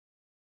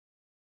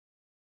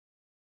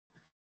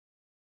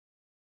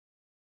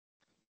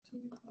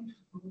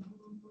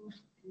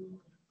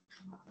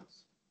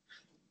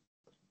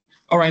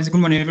All right,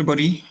 good morning,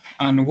 everybody,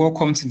 and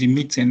welcome to the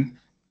meeting.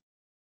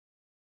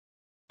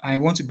 I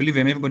want to believe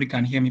everybody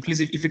can hear me.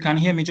 Please, if you can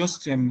hear me,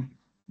 just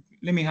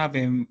let me have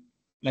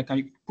like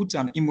I put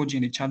an emoji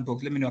in the chat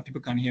box. Let me know if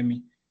people can hear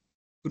me.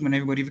 Good morning,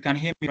 everybody. If you can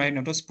hear me right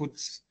now, just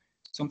put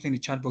something in the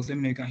chat box. Let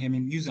me know if you can hear me.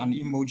 Use an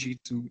emoji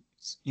to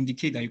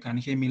indicate that you can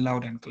hear me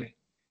loud and clear.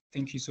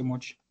 Thank you so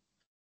much.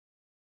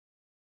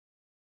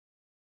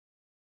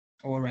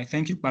 All right,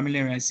 thank you,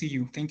 Pamela. I see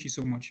you. Thank you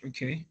so much.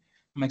 Okay,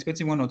 I'm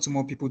expecting one or two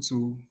more people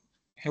to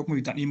help me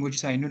with an emoji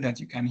so I know that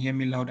you can hear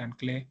me loud and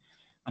clear,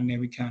 and then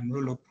we can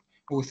roll up.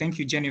 Oh, thank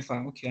you, Jennifer.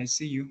 Okay, I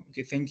see you.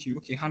 Okay, thank you.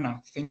 Okay,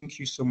 Hannah, thank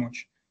you so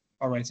much.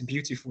 All right,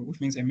 beautiful, which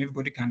means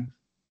everybody can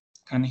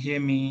hear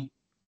me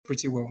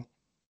pretty well.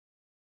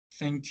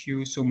 Thank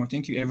you so much.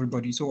 Thank you,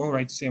 everybody. So, all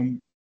right,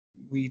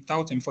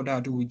 without further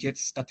ado, we get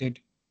started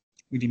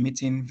with the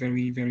meeting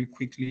very, very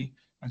quickly,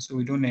 and so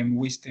we don't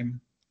waste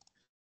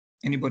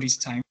anybody's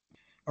time.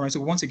 All right,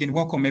 so once again,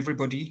 welcome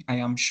everybody. I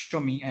am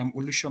Shomi, I am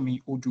Olushomi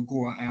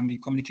Odugoa. I am the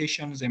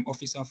Communications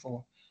Officer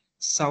for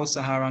South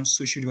Saharan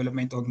Social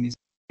Development Organization,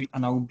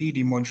 and I will be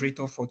the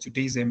moderator for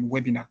today's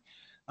webinar.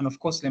 And of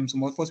course,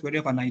 some of us already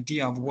have an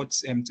idea of what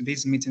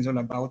today's meeting is all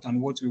about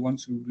and what we want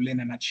to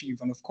learn and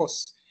achieve. And of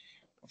course,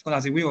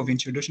 as a way of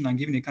introduction and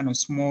giving a kind of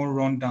small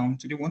rundown,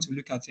 today we want to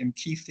look at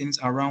key things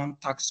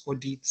around tax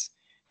audits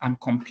and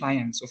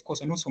compliance. Of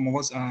course, I know some of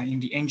us are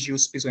in the NGO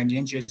space or in the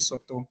NGO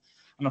sector.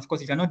 And of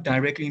course, if you're not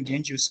directly in the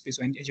NGO space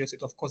or in the NGO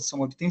sector, of course,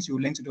 some of the things you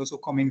learn today also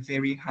come in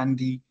very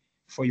handy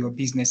for your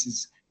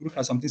businesses. We look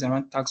at some things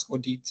around tax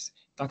audits,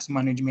 tax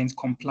management,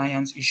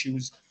 compliance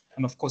issues,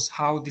 and of course,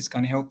 how this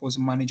can help us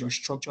manage or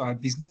structure our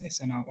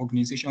business and our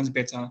organizations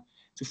better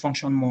to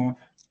function more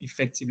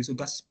effectively. So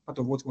that's part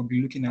of what we'll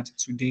be looking at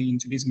today in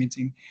today's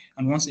meeting.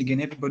 And once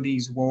again, everybody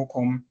is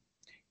welcome.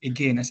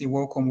 Again, I say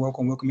welcome,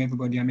 welcome, welcome,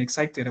 everybody. I'm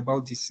excited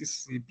about this.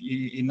 This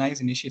is a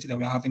nice initiative that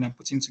we're having and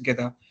putting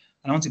together.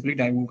 And I want to believe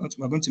that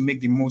we're going to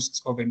make the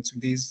most of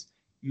today's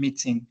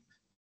meeting.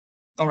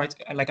 All right,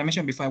 like I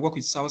mentioned before, I work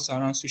with South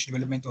Saharan Social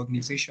Development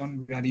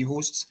Organization. We are the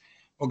hosts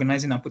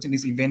organizing and putting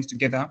this event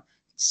together.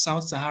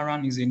 South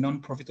Saharan is a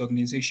non-profit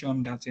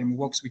organization that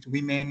works with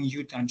women,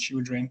 youth, and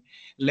children,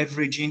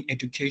 leveraging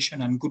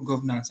education and good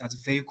governance as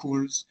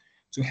vehicles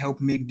to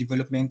help make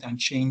development and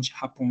change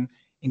happen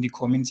in the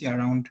community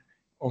around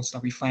us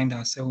that we find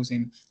ourselves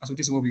in. And so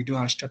this is what we do.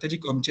 Our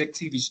strategic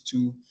objective is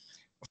to,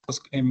 of course,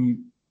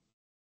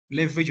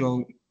 leverage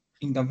or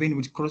intervene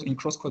with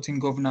cross-cutting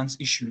governance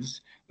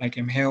issues like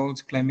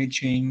health, climate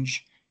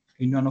change,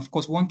 and of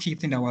course, one key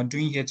thing that we're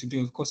doing here today,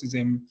 of course, is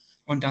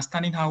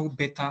understanding how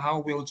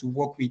well to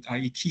work with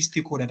a key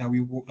stakeholder that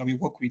we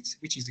work with,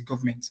 which is the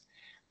government.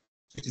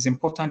 So it is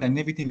important that in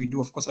everything we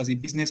do, of course, as a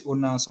business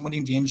owner, somebody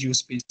in the NGO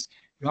space,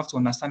 you have to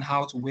understand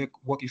how to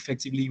work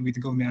effectively with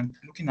the government.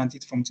 Looking at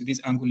it from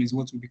today's angle is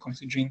what we'll be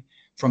considering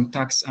from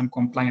tax and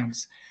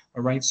compliance.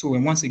 All right. So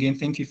once again,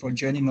 thank you for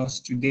joining us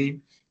today.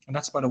 And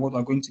that's part of what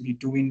we're going to be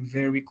doing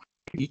very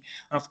quickly.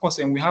 And of course,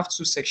 we have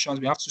two sections,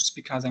 we have two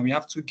speakers, and we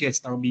have two guests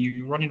that will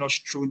be running us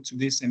through to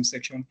this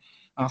section.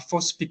 Our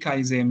first speaker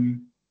is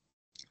Mr.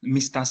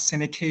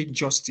 Seneke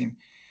Justin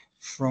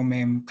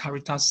from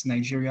Caritas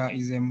Nigeria.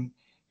 Is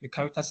the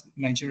Caritas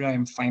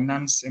Nigeria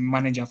finance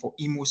manager for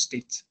Imo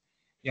State.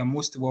 You're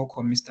most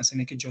welcome, Mr.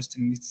 Seneke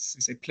Justin.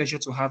 It's a pleasure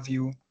to have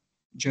you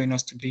join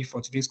us today for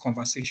today's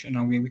conversation,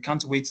 and we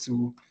can't wait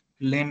to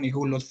learn a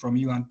whole lot from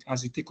you and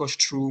as you take us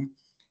through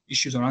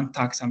issues around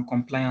tax and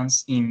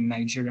compliance in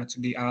Nigeria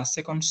today. Our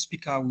second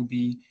speaker will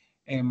be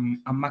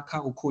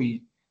Amaka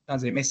Okoye,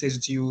 that's the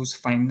SSDO's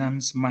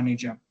finance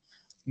manager.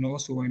 And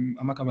also,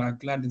 Amaka, we're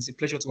glad, it's a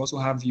pleasure to also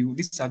have you.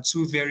 These are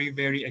two very,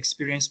 very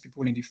experienced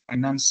people in the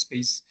finance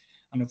space.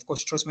 And of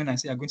course, trust me when I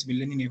say I'm going to be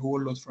learning a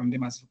whole lot from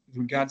them as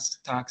regards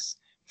tax,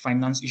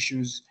 finance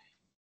issues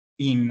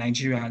in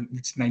Nigeria,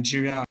 with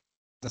Nigeria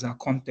as our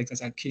context,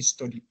 as our case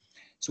study.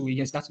 So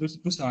yes,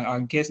 those are our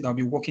guests that will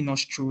be walking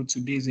us through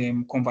today's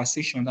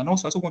conversation. And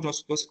also, I also want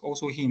to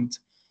also hint,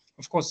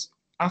 of course,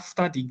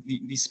 after the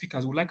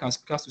speakers, we'd like our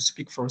speakers to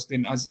speak first.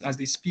 Then as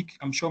they speak,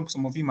 I'm sure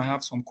some of you might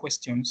have some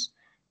questions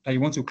that you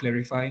want to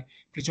clarify.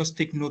 Please just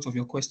take note of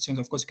your questions.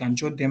 Of course, you can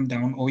jot them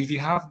down, or if you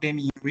have them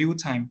in real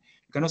time,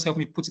 you can also help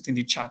me put it in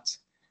the chat.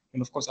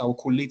 And of course, I will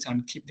collate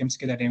and keep them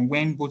together. Then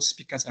when both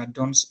speakers are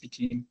done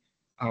speaking,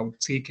 I'll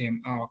take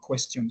our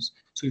questions.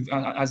 So if,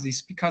 as the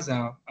speakers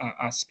are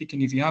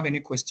speaking, if you have any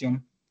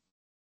question,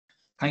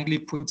 kindly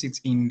put it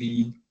in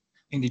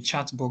the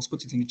chat box,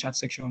 put it in the chat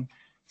section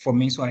for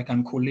me so I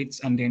can collate.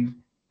 And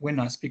then when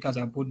our speakers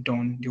are both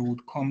done, they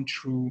would come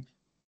through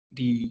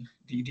the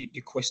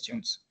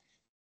questions.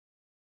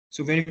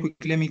 So very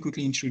quickly, let me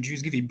quickly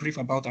give a brief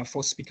about our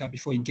first speaker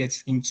before he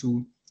gets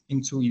into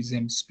his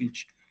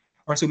speech.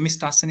 All right, so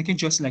Mr. Seneke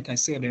Justin, like I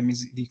said,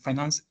 is the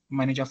finance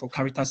manager for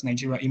Caritas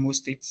Nigeria, Imo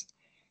State.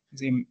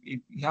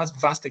 He has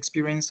vast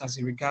experience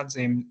as regards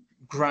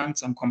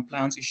grants and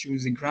compliance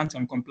issues, a grant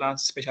and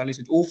compliance specialist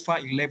with over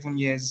 11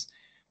 years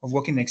of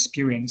working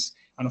experience,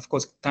 and of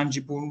course,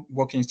 tangible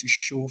workings to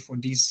show for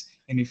this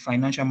in the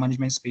financial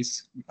management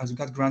space as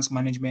regards grants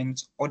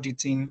management,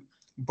 auditing,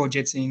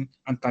 budgeting,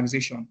 and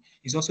taxation.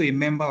 He's also a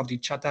member of the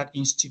Chartered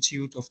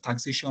Institute of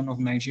Taxation of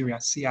Nigeria,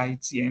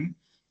 CITN,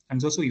 and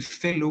is also a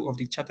fellow of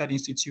the Chartered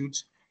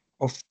Institute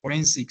of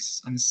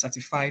Forensics and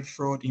Certified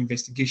Fraud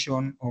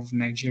Investigation of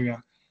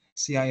Nigeria,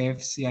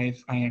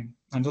 CIFIN.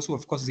 And also,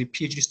 of course, is a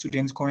PhD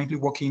student currently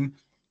working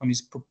on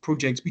his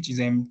project, which is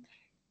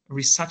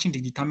researching the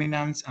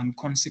determinants and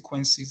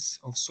consequences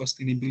of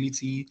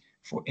sustainability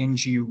for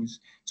NGOs.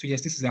 So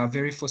yes, this is our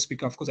very first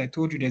speaker. Of course, I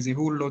told you there's a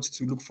whole lot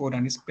to look for,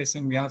 and this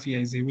person we have here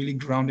is a really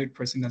grounded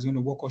person that's going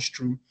to walk us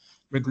through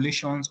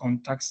regulations on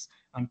tax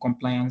and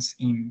compliance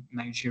in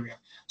Nigeria.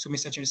 So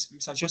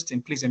Mr.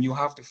 Justin, please, and you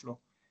have the floor.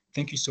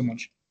 Thank you so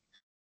much.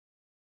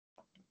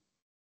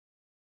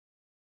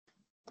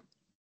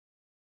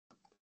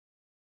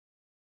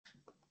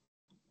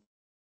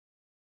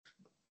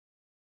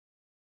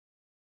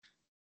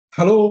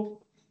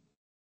 Hello.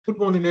 Good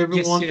morning,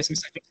 everyone. Yes,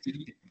 Mr.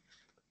 Justin.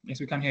 Yes,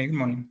 we can hear you. Good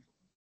morning.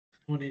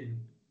 Morning.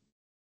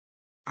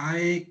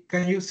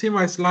 Can you see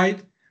my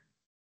slide?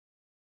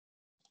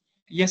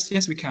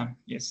 Yes, we can.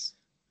 Yes.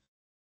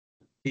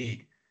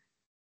 Okay.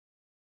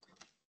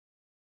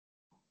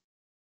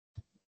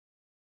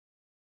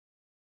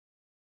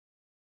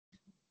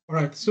 All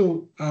right.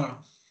 So,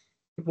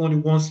 good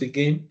morning once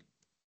again.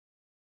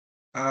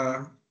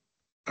 I'm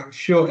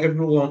sure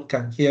everyone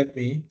can hear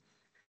me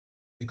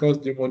because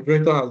the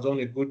moderator has done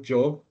a good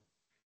job.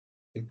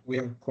 We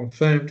have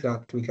confirmed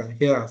that we can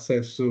hear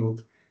ourselves. So,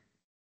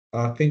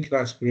 I think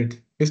that's great.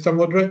 Mr.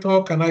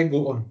 Moderator, can I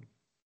go on?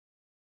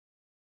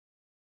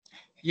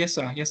 Yes,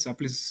 sir. Yes, sir.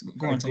 Please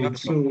go on.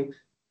 So,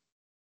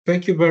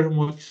 thank you very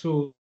much.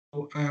 So,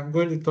 I am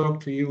going to talk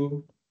to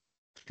you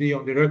today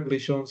on the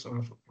regulations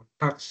of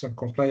tax and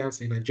compliance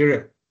in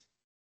Nigeria.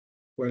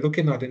 We're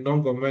looking at the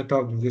non-governmental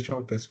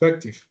organization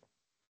perspective.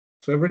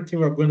 So everything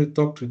we're going to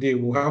talk today,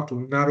 we'll have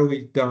to narrow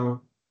it down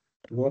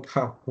to what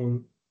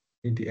happened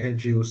in the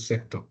NGO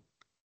sector.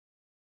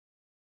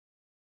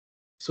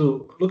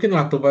 So looking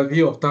at the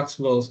overview of tax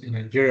laws in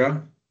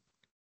Nigeria,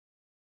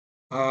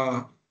 there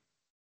are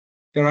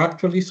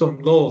actually some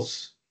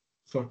laws,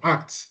 some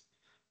acts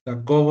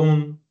that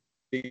govern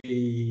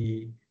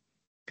the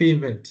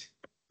payment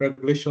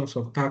regulations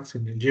of tax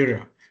in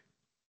Nigeria.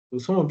 So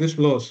some of these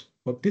laws,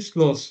 but these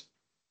laws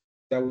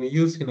that we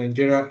use in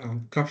Nigeria are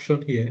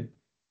captioned here.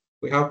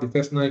 We have the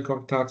Personal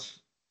Income Tax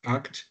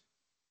Act,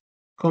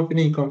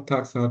 Company Income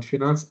Tax Act,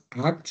 Finance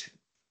Act,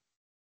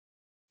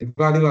 the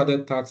Value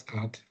Added Tax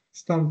Act,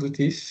 Stamp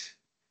Duties,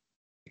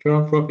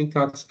 Foreign Profit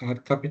Tax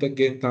Act, Capital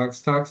Gain Tax,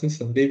 Taxes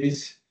and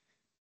Levies.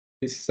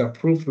 This is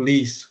approved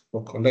list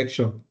for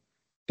collection.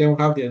 Then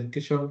we have the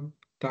Education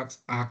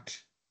Tax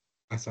Act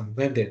as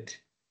amended.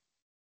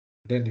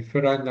 Then the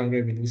Federal Land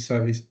Revenue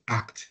Service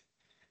Act.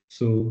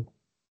 So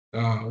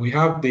we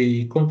have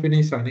the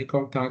Companies and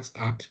Income Tax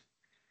Act.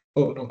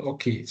 Oh, no,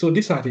 okay. So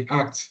these are the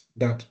acts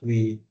that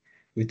we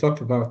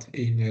talked about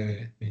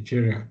in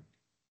Nigeria.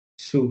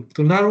 So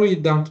to narrow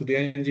it down to the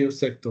NGO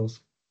sectors,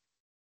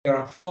 there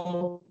are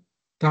 4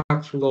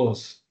 tax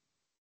laws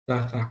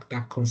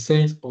that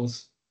concerns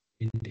us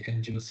in the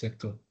NGO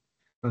sector.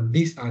 And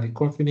these are the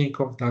Company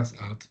Income Tax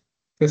Act,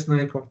 Personal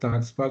Income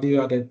Tax,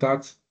 Value Added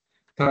Tax,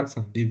 Tax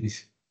and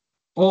Levies.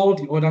 All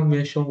the other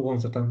mentioned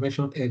ones that I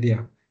mentioned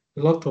earlier,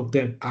 a lot of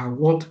them are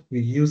what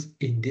we use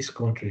in this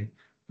country.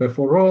 But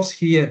for us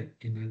here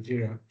in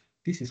Nigeria,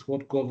 this is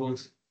what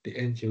governs the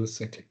NGO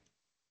sector.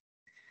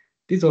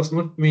 This does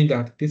not mean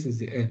that this is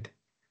the end.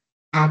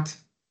 At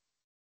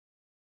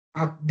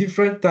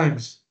different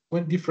times,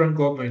 when different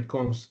government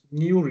comes,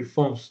 new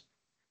reforms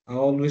are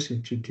always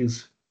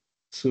introduced.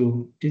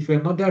 So if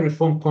another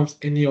reform comes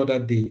any other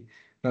day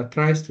that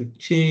tries to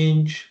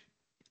change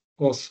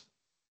us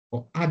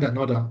or add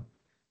another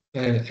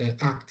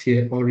act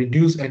here or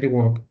reduce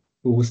anyone,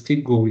 we will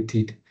still go with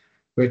it.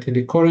 But in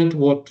the current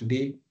world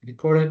today, the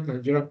current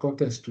Nigerian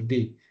context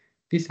today,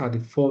 these are the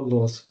 4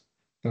 laws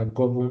that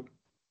govern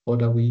or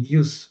that we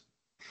use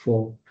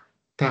for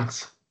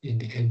tax in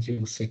the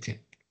NGO setting.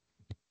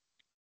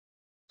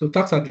 So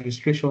tax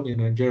administration in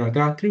Nigeria,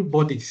 there are 3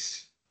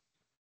 bodies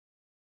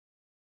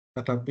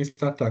that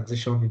administer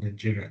taxation in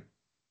Nigeria.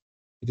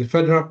 The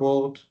Federal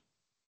Board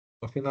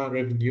of Inland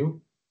Revenue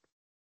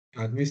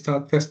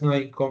administers personal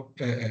income,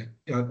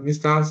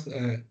 administers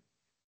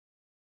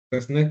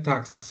personal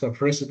tax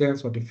of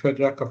residents of the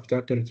Federal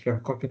Capital Territory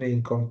and Company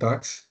Income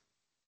Tax.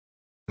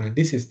 And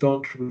this is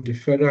done through the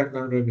Federal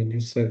Inland Revenue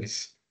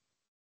Service,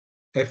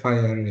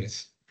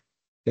 FIRS.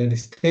 Then the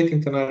State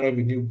Internal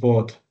Revenue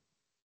Board,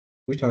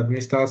 which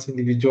administers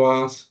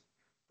individuals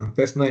and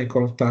personal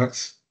income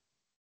tax,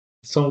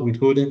 some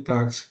withholding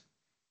tax,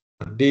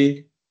 and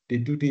they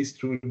do this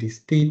through the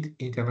State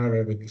Internal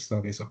Revenue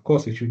Service. Of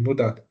course, you should know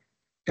that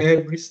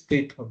every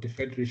state of the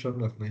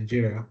Federation of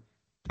Nigeria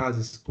has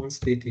its own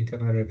State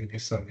Internal Revenue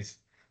Service,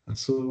 and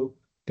so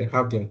they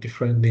have their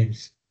different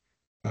names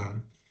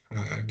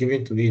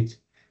given to it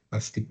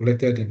as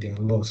stipulated in their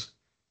laws.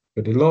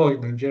 But the law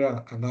in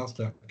Nigeria allows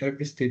that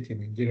every state in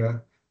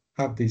Nigeria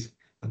have this,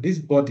 and this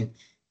body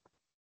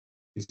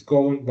is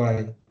governed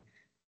by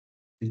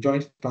the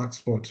Joint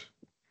Tax Board.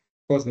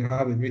 Of course, they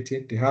have a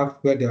meeting, they have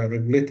where they are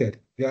regulated.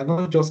 They are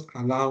not just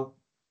allowed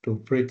to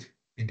operate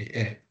in the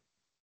air.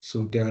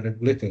 So they are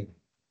regulated.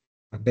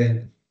 And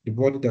then the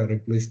body that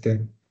regulates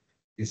them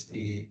is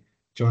the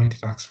Joint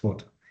Tax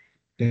Board.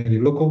 Then the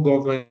local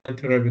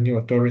government revenue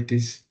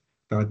authorities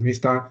that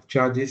administer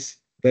charges,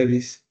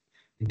 levies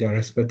in their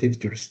respective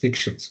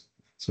jurisdictions.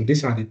 So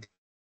these are the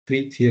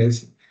three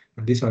tiers,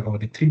 and these are all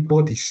the three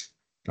bodies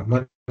that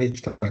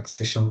manage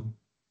taxation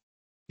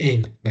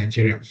in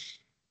Nigeria.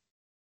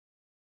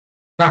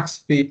 Tax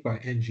paid by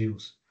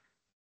NGOs.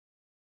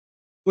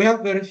 We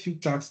have very few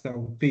tax that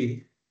we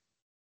pay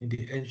in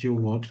the NGO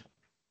world.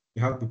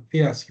 We have the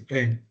pay as you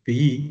earn,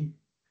 payee,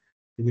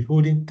 the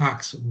withholding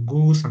tax on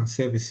goods and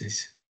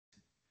services.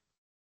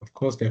 Of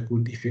course, there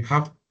could, if you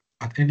have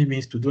at any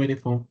means to do any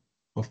form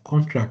of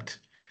contract,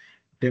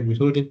 then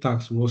withholding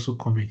tax will also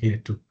come in here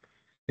too.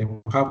 Then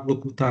we'll have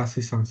local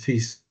taxes and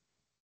fees,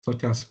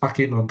 such as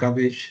parking or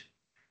garbage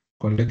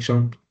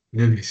collection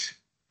levies.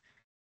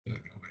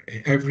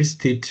 Every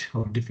state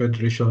of the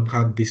federation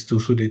had these too,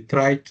 so they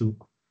try to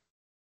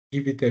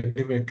give it a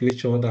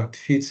nomenclature that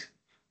fits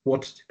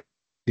what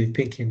they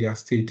think in their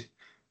state.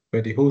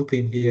 But the whole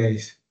thing here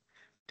is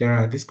there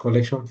are these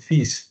collection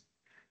fees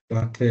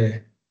that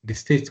the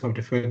state of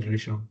the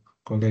federation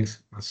collects.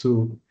 And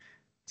so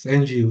as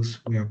NGOs,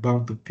 we are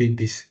bound to pay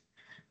this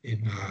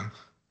in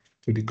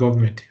to the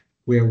government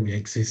where we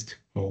exist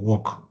or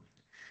work.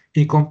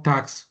 Income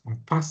tax on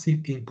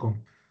passive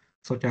income,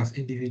 such as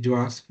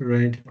individuals,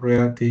 rent,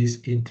 royalties,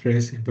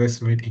 interest,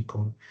 investment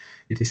income,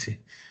 etc.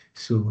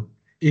 So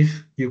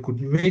if you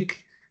could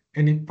make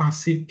any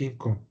passive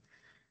income,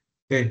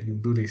 then you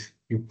do this,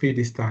 you pay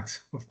this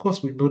tax. Of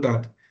course, we know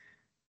that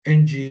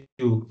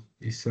NGO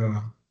is,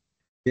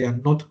 they are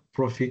not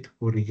profit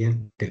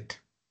oriented.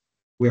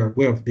 We are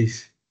aware of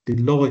this. The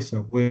law is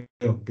aware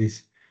of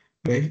this.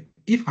 But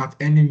if at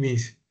any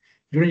means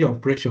during your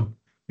operation,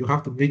 you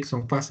have to make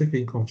some passive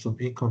income, some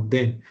income,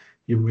 then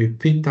you may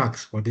pay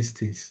tax for these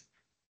things.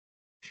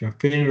 If you are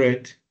paying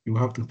rent, you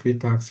have to pay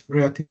tax,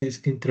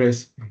 royalties,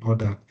 interest, and all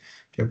that.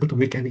 If you're going to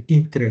make any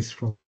interest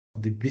from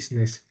the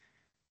business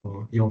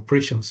or your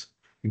operations,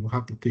 you will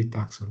have to pay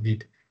tax on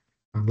it.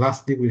 And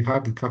lastly, we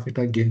have the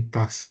capital gain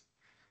tax.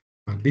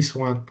 And this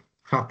one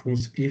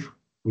happens if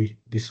we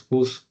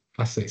dispose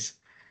assets.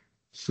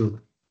 So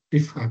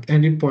if at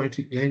any point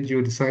the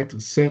NGO decide to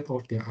sell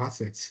off their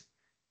assets,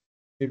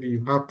 maybe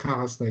you have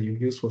cars that you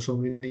use for so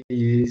many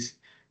years,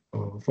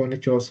 or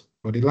furniture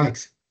or the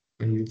likes,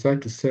 and you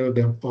decide to sell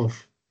them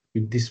off,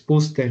 you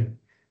dispose them,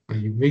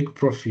 and you make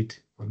profit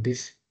on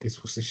this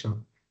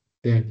disposition,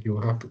 then you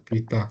will have to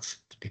pay tax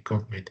to the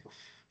government.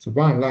 So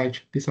by and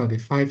large, these are the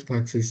 5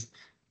 taxes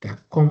that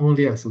are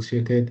commonly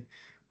associated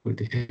with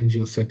the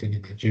NGO setting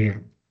in Nigeria.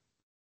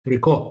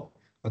 Recall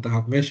that I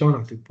have mentioned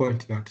at the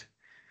point that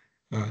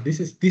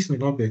this may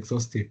not be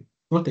exhaustive.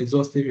 Not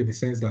exhaustive in the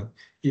sense that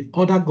if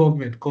other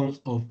government comes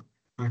up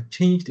and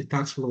change the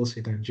tax laws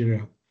in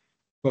Nigeria,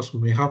 because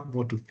we may have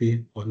more to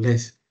pay or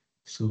less.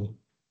 So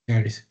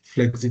there is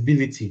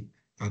flexibility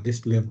at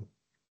this level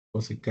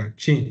because it can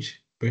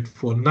change. But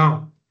for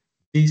now,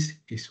 this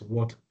is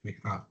what we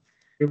have.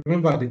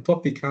 Remember, the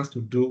topic has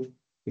to do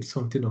with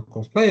something of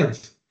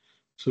compliance.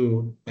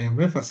 So I am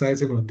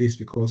emphasizing on this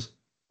because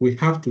we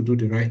have to do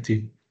the right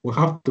thing. We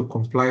have to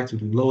comply to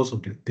the laws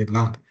of the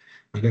land.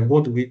 And then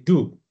what do we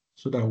do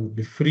so that we'll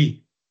be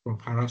free from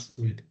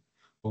harassment,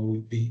 or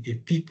we'll be a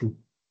people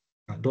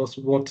that does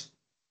what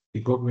the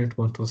government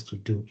wants us to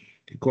do,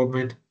 the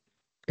government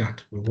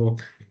that will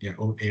work in their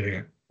own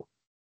area.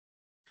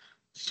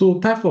 So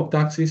type of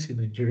taxes in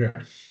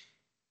Nigeria.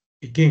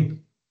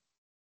 Again,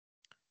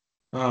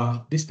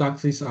 these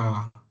taxes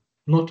are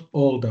not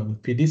all that we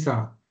pay. These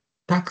are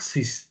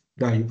taxes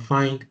that you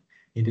find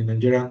in the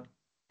Nigerian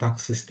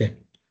tax system.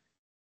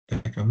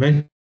 Like I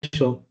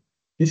mentioned,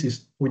 this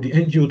is when the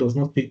NGO does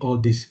not pay all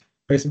this.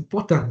 But it's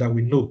important that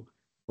we know,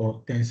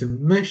 or there is a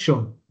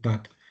mention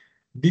that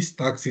these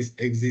taxes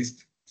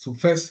exist. So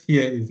first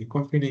here is the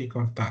company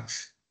income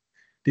tax.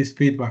 This is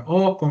paid by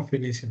all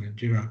companies in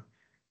Nigeria.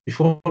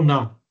 Before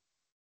now,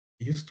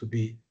 it used to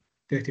be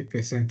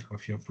 30%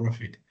 of your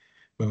profit.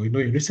 But we know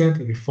in recent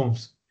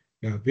reforms,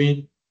 there have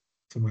been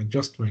some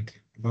adjustment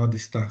about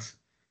this tax.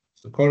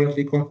 So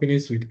currently,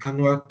 companies with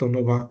annual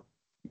turnover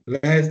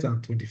less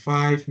than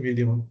 25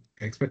 million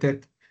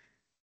expected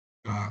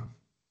are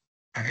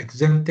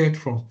exempted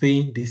from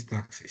paying these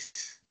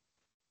taxes.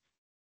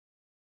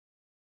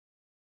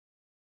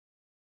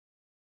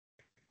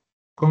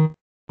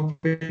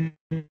 Companies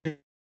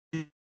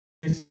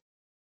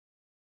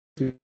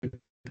with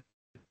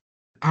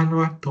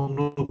annual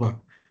turnover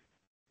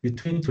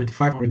between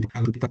 2,500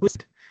 and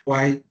 20,000,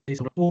 why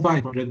it's over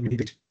 100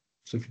 million.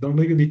 So if you don't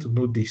know, you need to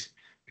know this,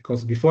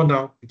 because before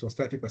now it was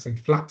 30%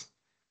 flat,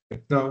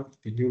 but now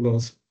the new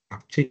laws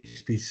have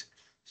changed this.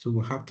 So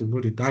we have to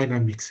know the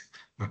dynamics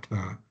that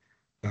have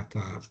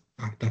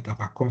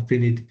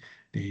accompanied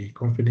the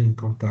company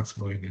income tax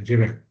law in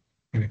Nigeria.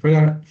 And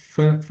the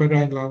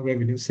Federal Inland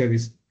Revenue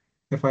Service,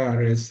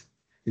 FIRS,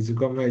 is the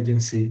government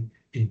agency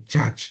in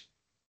charge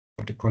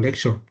of the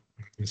collection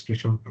and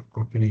administration of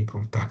company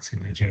income tax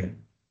in Nigeria.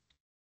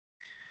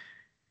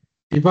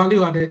 The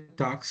value-added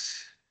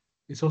tax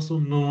is also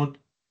known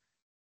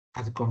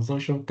as the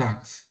consumption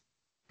tax.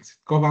 It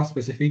covers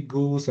specific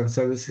goods and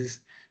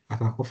services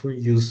that are often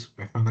used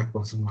by final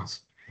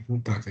consumers.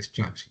 Income tax is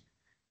charged.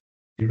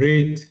 The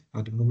rate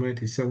at the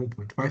moment is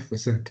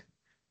 7.5%.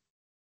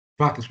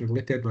 VAT is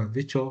regulated by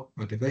virtue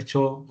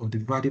of the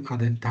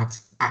Value-Added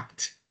Tax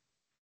Act.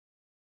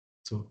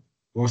 So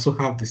we also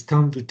have the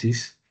stamp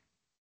duties.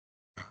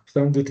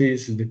 Stamp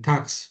duties is the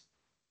tax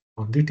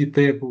on duty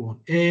payable on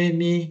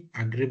any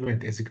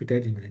agreement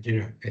executed in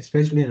Nigeria,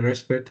 especially in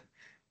respect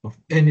of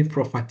any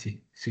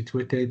property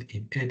situated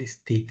in any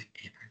state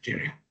in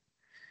Nigeria.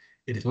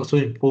 It is also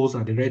imposed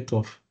at the rate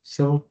of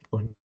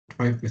 7.5%,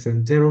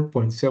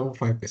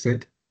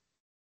 0.75%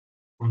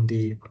 on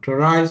the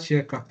authorized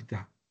share capital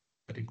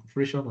at the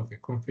incorporation of a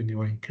company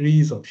or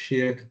increase of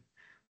share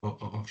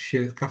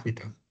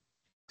capital.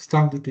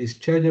 Stamp duty is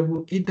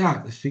chargeable either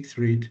at a fixed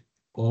rate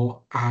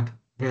or at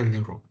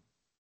variable.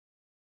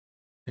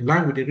 In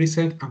line with the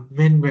recent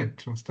amendment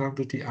to the Stamp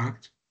Duty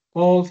Act,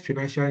 all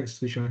financial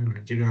institutions in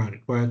Nigeria are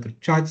required to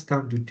charge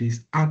stamp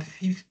duties at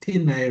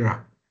 50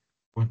 naira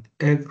on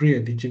every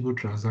eligible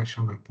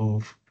transaction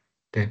above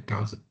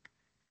 10,000.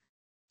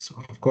 So,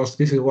 of course,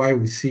 this is why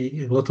we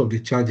see a lot of the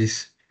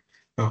charges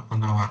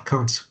on our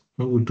accounts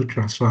when we do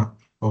transfer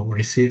or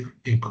receive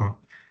income.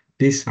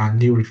 These are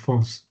new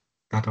reforms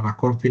that are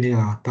accompanying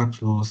our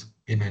tax laws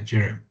in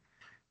Nigeria.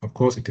 Of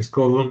course, it is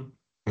governed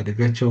by the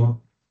virtue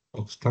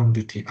of Stamp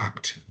Duty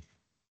Act.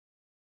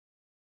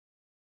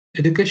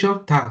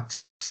 Education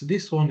tax,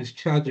 this one is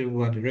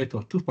chargeable at the rate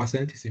of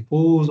 2%, is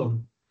imposed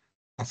on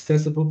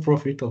accessible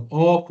profit of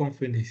all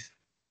companies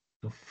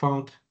to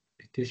fund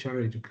the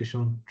tertiary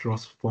education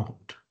trust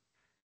fund.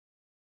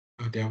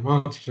 And the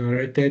amount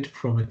generated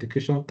from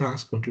education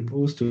tax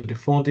contributes to the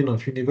funding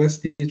of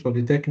universities,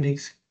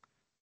 polytechnics,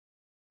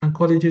 and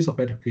colleges of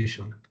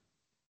education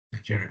in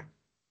Nigeria.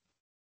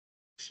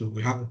 So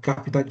we have a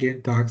capital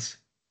gain tax.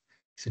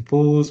 It's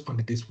imposed on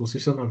the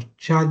disposition of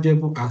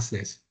chargeable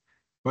assets,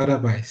 whether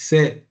by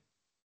sale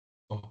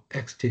or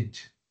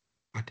exchange,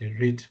 at a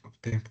rate of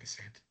 10%.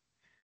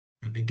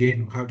 And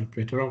again, we have the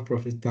petroleum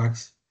profit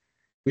tax,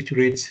 which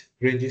rate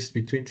ranges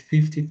between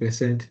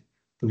 50%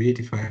 to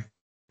 85%.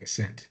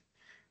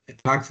 The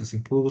tax is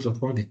imposed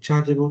upon the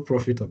chargeable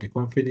profit of the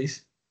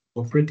companies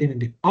operating in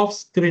the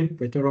upstream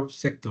petroleum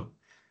sector.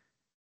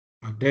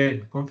 And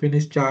then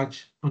companies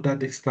charged under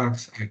this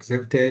tax are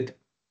exempted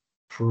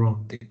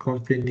from the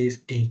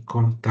company's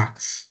income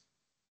tax.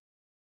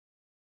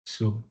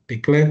 So the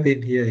clear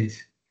thing here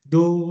is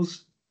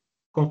those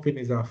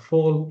companies that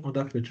fall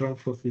under petroleum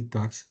profit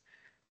tax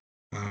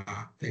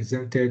are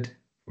exempted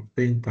from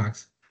paying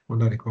tax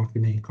under the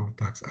Company Income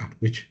Tax Act,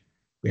 which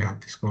we have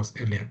discussed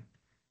earlier.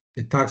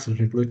 The tax is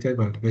regulated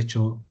by the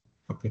virtue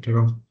of the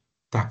Petroleum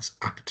Tax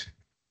Act.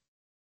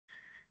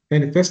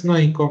 Then the personal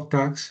income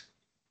tax,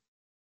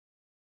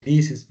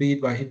 this is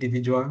paid by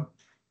individuals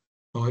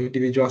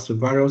to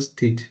various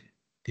states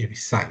they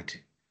reside.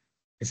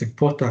 It's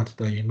important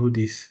that you know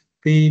this,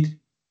 paid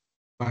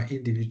by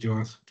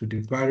individuals to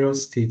the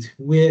various states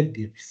where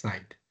they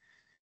reside.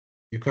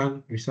 You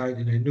can reside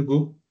in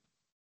Enugu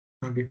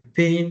and be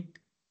paying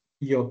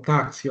your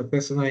tax, your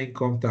personal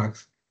income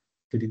tax,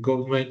 to the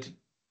government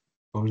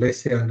of, let's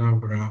say,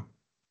 Anambra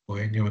or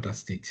any other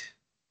state.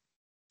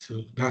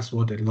 So that's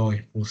what the law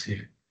imposes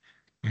here.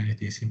 And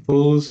it is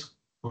imposed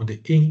on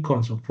the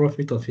incomes or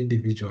profit of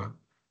individual,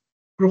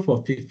 group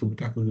of people,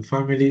 that could be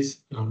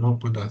families,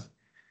 among others.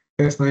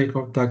 Personal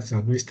income tax is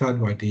administered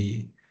by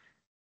the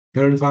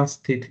relevant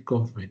state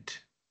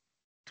government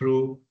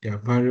through their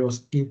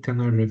various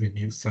internal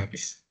revenue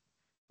service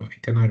or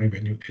internal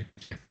revenue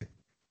agency.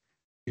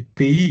 The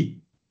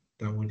payee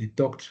that will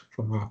deduct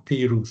from our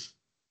payrolls,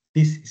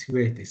 this is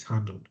where it is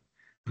handled.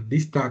 And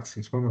this tax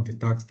is one of the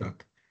tax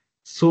that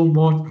so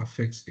much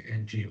affects the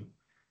NGO.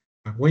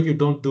 And when you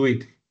don't do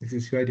it, this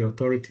is where the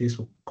authorities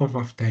will come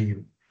after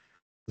you.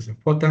 It's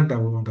important that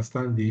we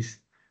understand this,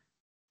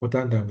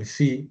 important that we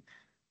see,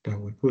 that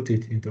we put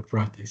it into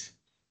practice.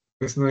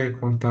 Personal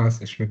income tax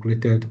is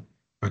regulated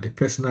by the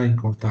Personal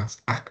Income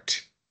Tax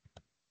Act.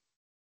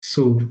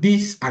 So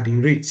these are the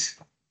rates.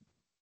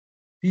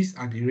 These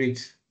are the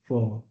rates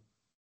for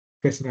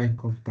personal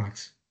income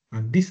tax.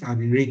 And these are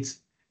the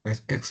rates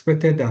that's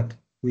expected that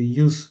we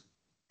use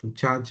to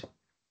charge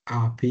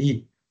our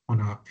payee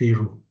on our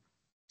payroll.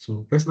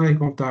 So personal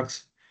income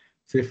tax,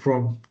 say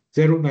from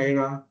 0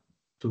 naira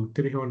to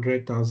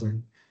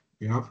 300,000,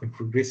 you have a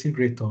progressive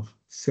rate of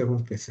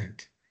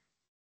 7%.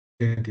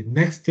 Then the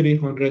next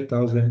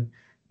 300,000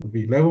 will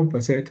be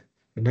 11%,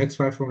 the next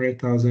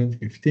 500,000,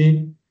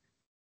 15%,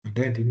 and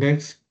then the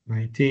next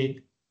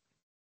 19,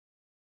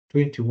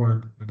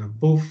 21, and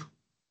above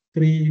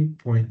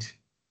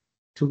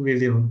 3.2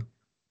 million,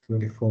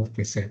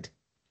 24%.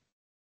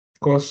 Of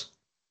course,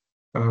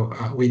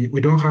 we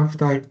don't have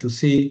time to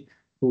see,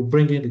 we'll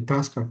bring in the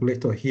tax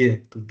calculator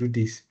here to do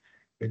this,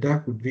 but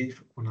that could be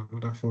on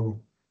another forum.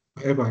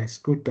 However, it's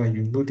good that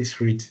you know this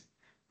rate.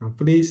 And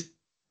please,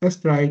 let's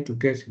try to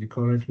get the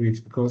current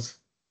rate because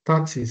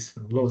taxes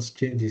and laws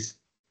changes.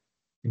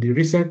 In the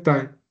recent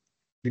time,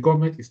 the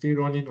government is still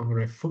running on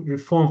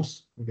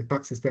reforms of the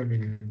tax system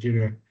in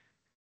Nigeria,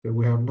 but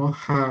we have not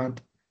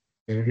had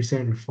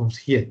recent reforms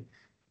here.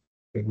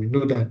 But we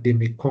know that they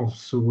may come,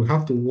 so we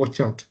have to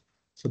watch out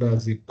so that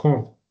as they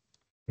come,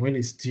 when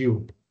it's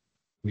due,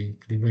 we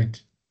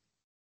implement.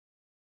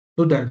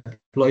 So that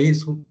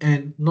employees who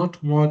earn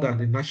not more than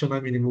the national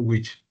minimum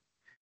wage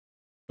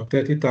of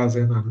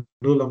 30,000 are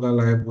no longer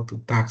liable to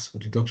tax for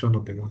deduction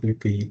of the monthly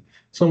pay.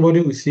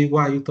 Somebody will say,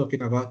 why are you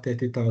talking about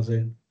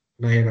 30,000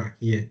 naira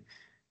here?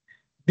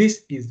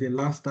 This is the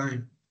last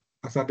time,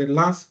 as at the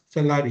last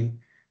salary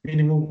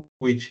minimum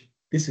wage,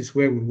 this is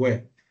where we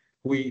were.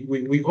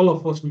 We all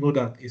of us know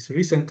that it's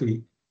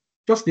recently,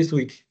 just this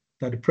week,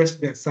 that the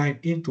president signed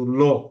into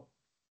law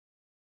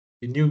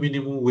the new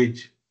minimum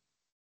wage.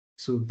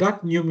 So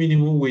that new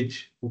minimum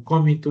wage will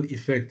come into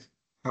effect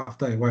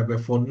after a while.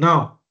 But for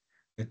now,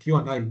 that you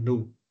and I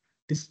know,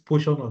 this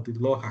portion of the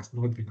law has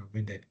not been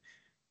amended.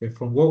 But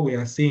from what we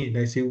are seeing,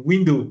 there's a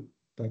window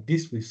that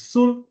this will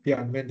soon be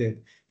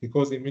amended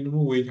because the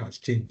minimum wage has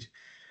changed.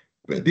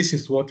 But this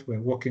is what we're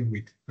working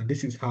with, and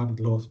this is how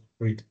the laws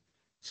operate.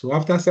 So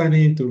after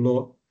signing into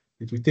law,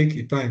 it will take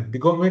a time. The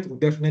government will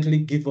definitely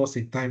give us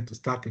a time to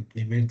start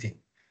implementing.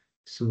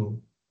 So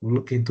we'll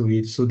look into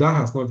it. So that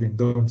has not been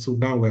done. So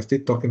now we're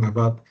still talking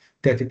about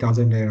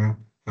 30,000 naira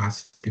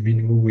as the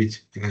minimum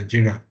wage in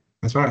Nigeria,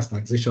 as far as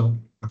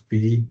taxation and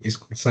PE is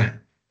concerned.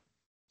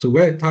 So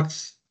where a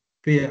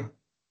taxpayer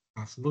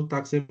has no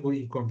taxable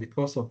income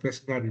because of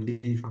personal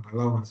relief and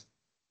allowance,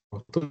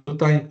 or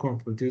total income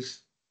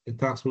produce a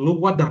tax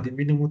lower than the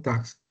minimum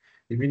tax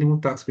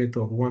rate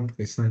of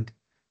 1%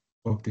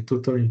 of the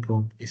total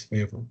income is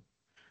payable.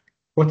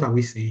 What are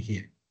we saying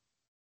here?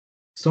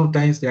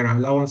 Sometimes there are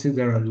allowances,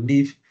 there are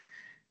relief.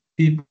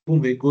 People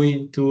may go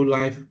into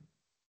life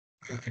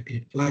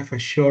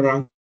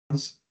assurance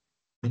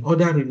and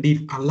other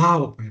relief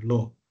allowed by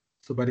law.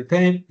 So by the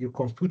time you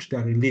compute the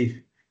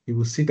relief, you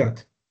will see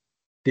that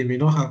they may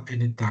not have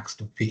any tax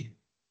to pay.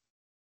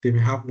 They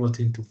may have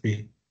nothing to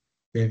pay.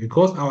 But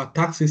because our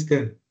tax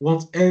system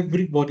wants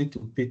everybody to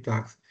pay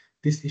tax,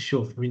 this issue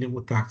of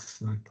minimum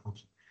tax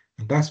comes.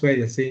 And that's why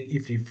they're saying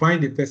if you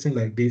find a person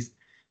like this,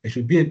 there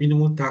should be a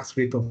minimum tax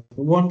rate of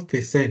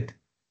 1%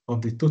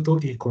 of the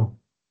total income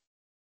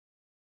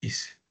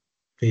is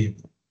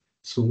payable.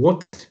 So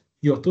what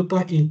your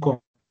total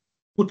income,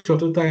 put your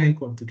total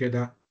income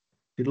together,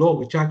 the law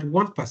will charge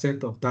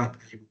 1% of that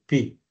and you will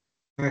pay.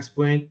 That's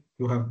when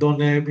you have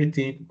done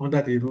everything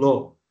under the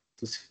law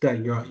to see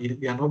that you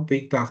are not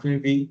paying tax.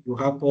 Maybe you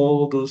have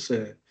all those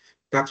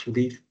tax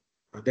relief,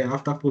 and then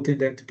after putting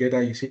them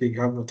together, you see that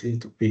you have nothing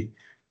to pay.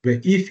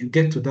 But if you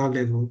get to that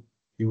level,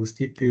 you will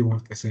still pay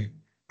 1%.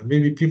 And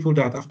maybe people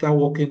that after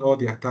working all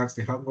their tax,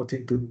 they have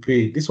nothing to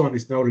pay. This one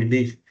is not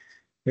relief.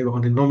 Maybe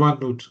on the normal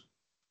note,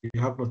 you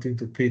have nothing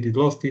to pay. The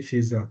law still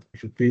says that you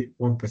should pay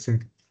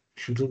 1%. You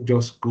shouldn't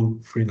just go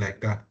free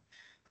like that.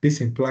 This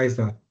implies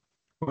that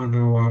on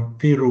our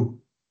payroll,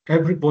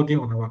 everybody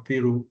on our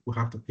payroll will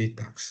have to pay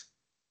tax.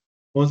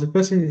 Once the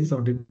person is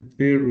on the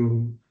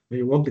payroll, when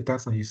you work the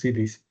tax and you see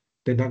this,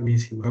 then that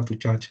means you have to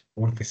charge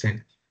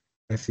 1%.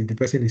 I see the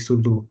person is so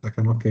low, I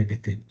cannot pay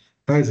anything.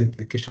 That is the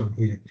implication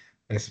here.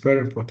 It's very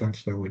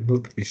important that we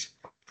note this.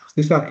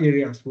 These are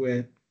areas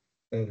where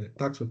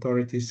tax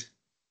authorities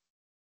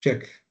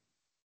check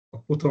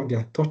or put on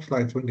their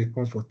torchlight when they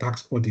come for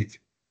tax audit,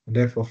 and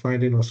therefore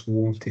finding us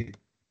wanting.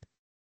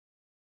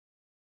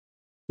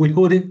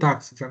 Withholding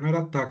tax is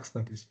another tax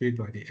that is paid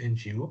by the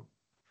NGO.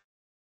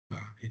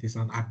 It is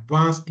an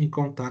advanced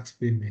income tax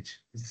payment.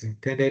 It is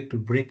intended to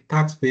bring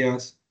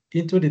taxpayers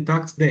into the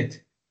tax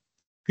net.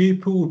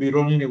 People will be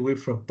running away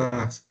from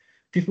tax.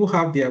 People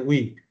have their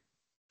way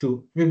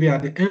to, maybe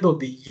at the end of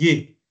the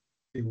year,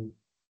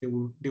 they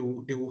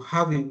will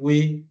have a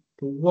way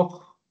to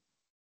work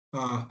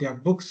their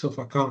books of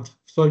account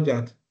so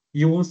that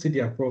you won't see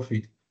their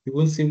profit. You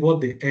won't see what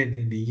they earn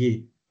in the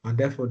year, and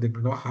therefore they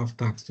will not have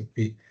tax to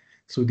pay.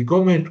 So the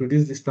government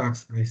reduced this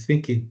tax, and I'm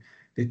thinking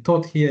the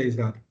thought here is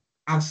that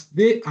as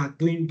they are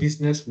doing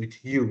business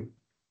with you,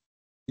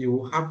 you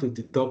will have to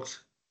deduct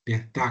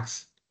their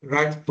tax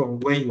right from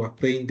when you are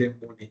paying them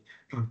money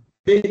and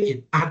pay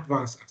in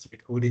advance as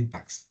withholding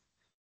tax.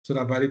 So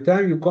that by the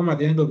time you come at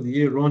the end of the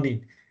year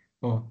running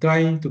or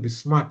trying to be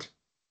smart,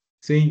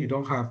 saying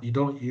you have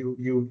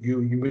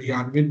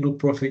made no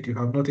profit, you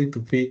have nothing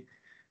to pay,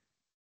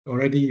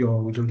 already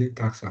your withholding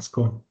tax has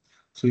gone.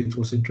 So it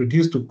was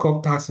introduced to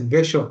curb tax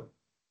inversion,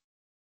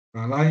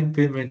 allowing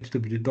payment to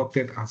be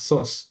deducted at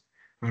source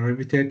and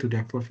remitted to the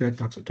appropriate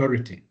tax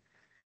authority.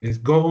 It is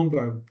governed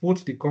by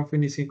both the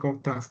Companies Income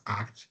Tax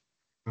Act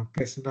and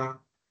Personal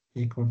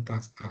Income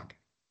Tax Act.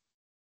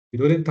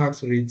 Withholding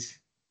tax rates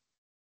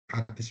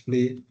are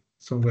displayed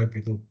somewhere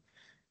below.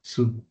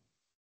 So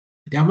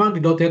the amount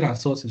deducted at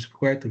source is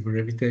required to be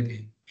remitted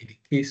in the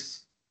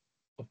case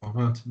of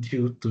amount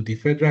due to the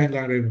Federal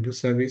Inland Revenue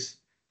Service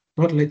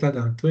not later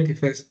than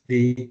 21st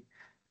day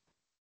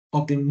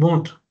of the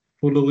month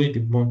following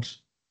the month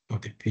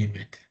of the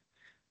payment.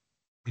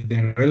 And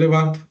the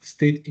relevant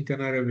state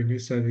internal revenue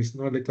service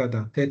no later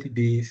than 30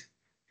 days,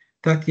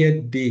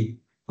 30th day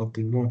of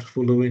the month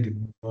following the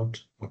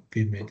month of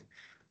payment.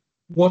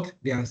 What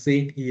they are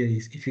saying here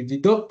is if you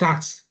deduct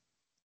tax,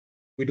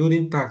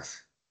 withholding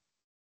tax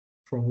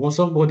from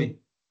somebody,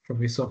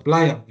 from a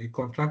supplier, a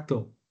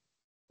contractor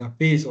that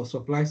pays or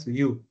supplies to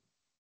you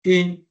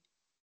in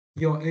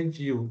your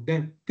NGO,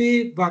 then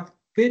pay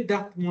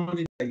that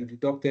money that you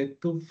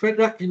deducted to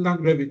federal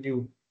inland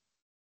revenue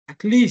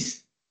at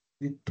least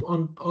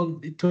on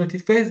the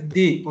 21st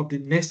day of the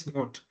next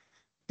month.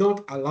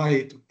 Don't allow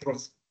it to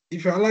cross.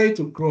 If you allow it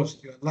to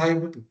cross, you are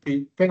liable to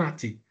pay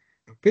penalty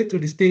and pay to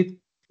the state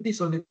at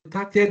least on the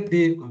 30th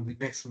day of the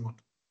next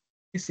month.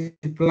 This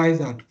implies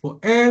that for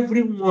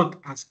every month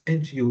as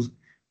NGOs,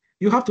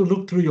 you have to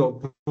look through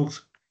your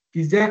books.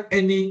 Is there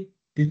any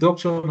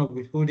deduction of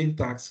withholding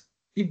tax?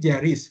 If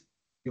there is,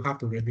 you have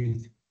to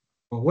remit it.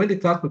 But when the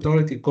tax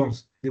authority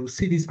comes, they will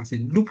see this as a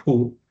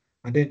loophole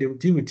and then they will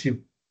deal with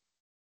you.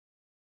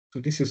 So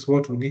this is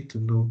what we need to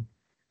know,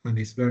 and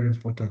it's very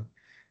important.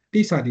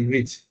 These are the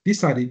rates.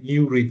 These are the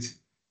new rates.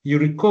 You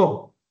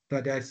recall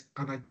that there is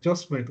an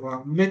adjustment or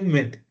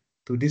amendment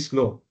to this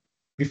law.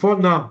 Before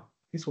now,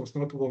 this was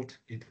not what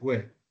it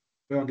were.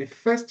 But on the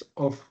 1st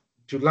of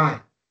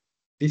July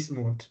this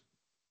month,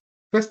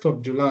 1st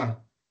of July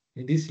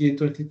in this year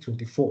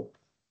 2024,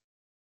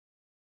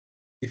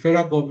 the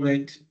federal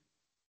government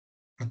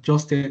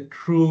adjusted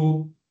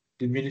through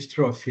the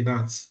Ministry of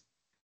Finance.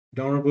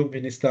 The Honorable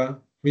Minister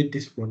made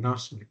this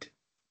pronouncement.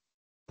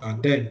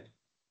 And then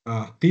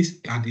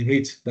these are the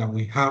rates that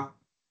we have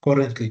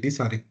currently.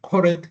 These are the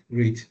current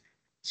rates.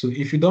 So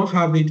if you don't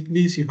have it,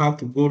 please, you have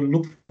to go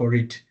look for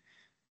it.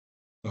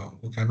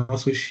 We can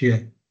also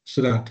share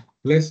so that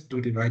let's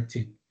do the right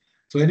thing.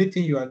 So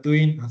anything you are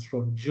doing as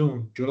from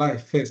July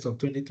 1st of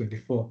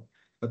 2024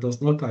 that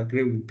does not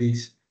agree with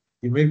this,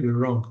 you may be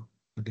wrong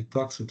and the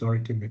tax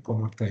authority may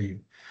come after you.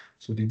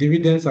 So the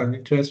dividends and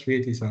interest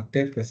rate is at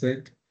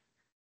 10%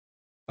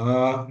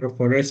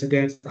 for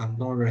residents and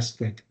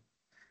non-resident.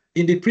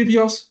 In the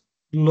previous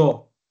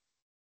law,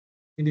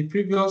 in the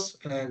previous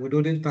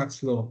withholding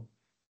tax law,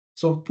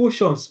 some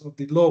portions of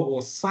the law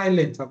was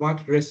silent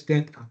about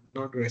resident and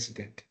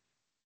non-resident.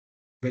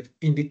 But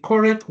in the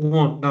current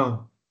one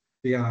now,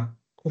 they are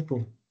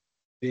open.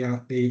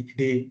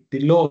 The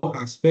law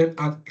has spelled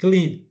out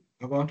clean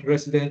about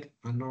resident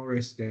and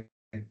non-resident.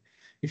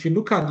 If you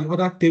look at the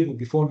other table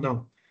before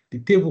now, the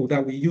table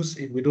that we use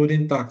in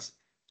withholding tax,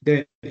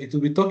 then it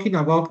will be talking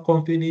about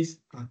companies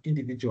and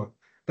individuals.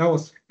 That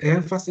was the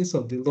emphasis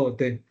of the law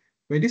then.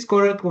 But this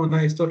current one now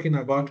is talking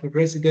about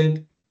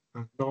resident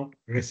and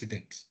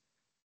non-resident.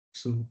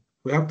 So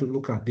we have to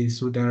look at this.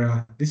 So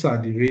these are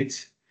the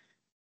rates.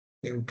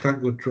 We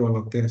can't go through all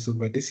of them. So,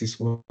 but this is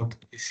what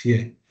is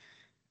here.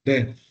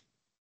 Then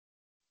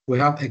we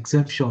have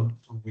exemption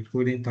on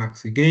withholding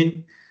tax.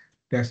 Again,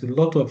 there's a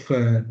lot of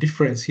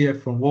difference here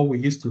from what we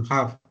used to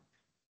have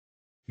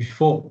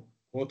before,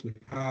 what we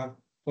have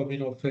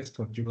coming up 1st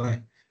of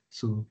July.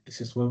 So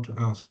this is what we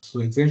have. So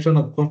exemption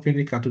of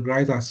company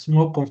categorized as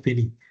small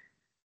company.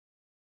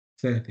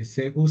 So they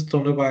say whose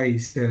turnover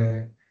is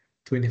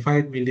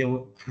 25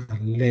 million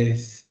and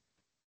less,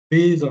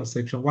 based on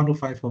Section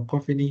 105 of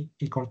Company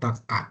Income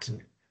Tax Act,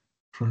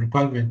 from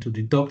requirement to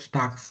deduct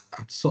tax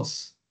at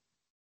source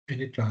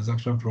any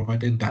transaction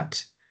provided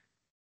that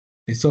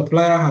the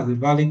supplier has a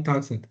valid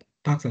tax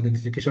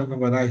identification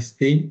number that is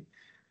paying.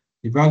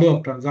 The value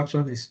of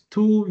transaction is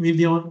 2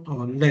 million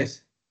or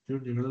less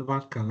during the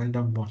relevant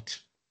calendar month.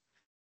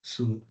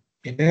 So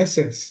in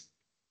essence,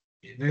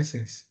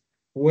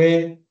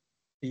 where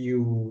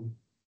the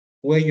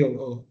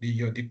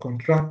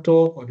contractor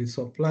or the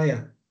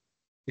supplier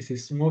is a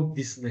small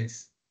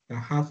business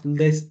that has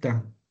less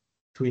than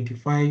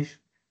 25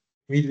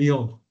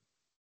 million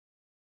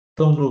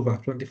turnover,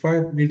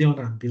 25 million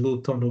and below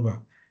turnover,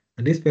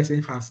 and this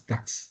person has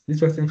tax, this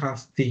person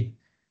has thing,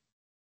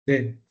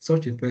 then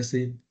such a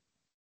person,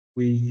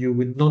 you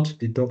will not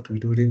deduct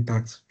withholding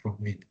tax from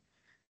it.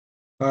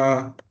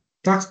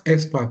 Tax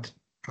experts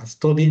are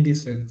studying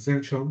this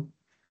exemption,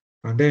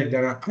 and then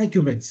there are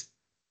arguments,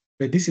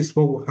 but this is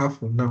what we have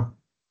for now.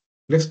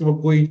 Let's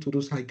not go into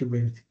those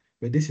arguments,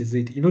 but this is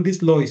it. You know,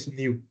 this law is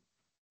new.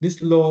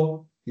 This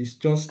law is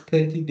just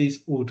 30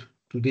 days old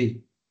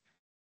today.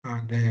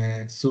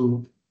 And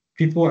so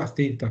people are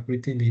still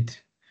interpreting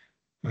it.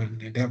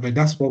 But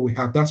that's what we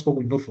have. That's what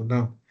we know for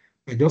now.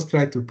 I just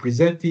try to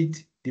present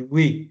it the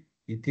way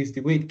it is,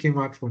 the way it came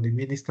out from the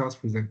minister's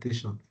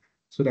presentation,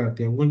 so that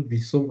there won't be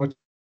so much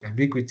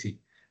ambiguity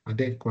and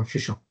then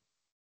confusion.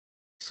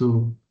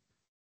 So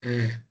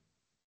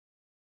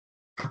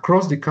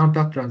across the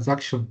counter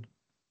transaction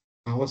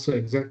are also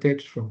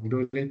exempted from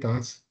withholding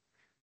tax.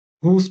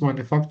 Goods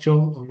manufactured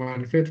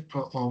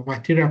or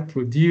material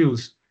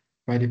produced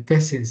by the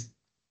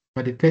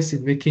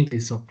person making the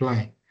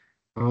supply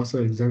are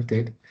also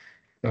exempted.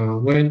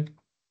 When,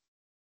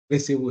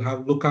 let's say, we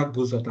have local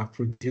goods that are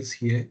produced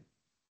here,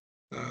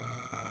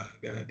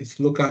 it's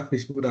local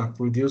people that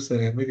produce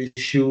maybe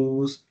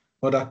shoes,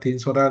 other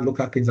things, other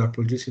local things are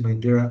produced in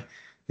Nigeria.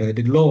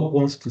 The law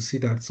wants to see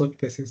that such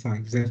persons are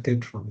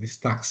exempted from this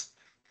tax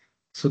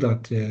so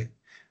that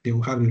they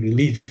will have a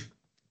relief to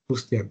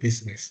boost their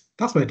business.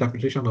 That's my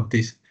interpretation of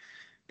this.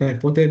 The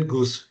imported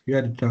goods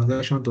where the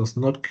transaction does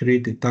not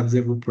create a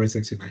taxable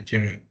presence in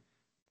Nigeria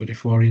for the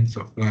foreign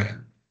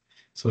supplier.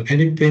 So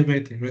any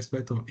payment in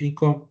respect of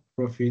income,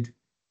 profit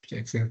is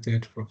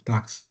exempted from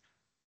tax.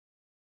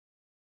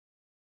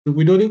 The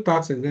withholding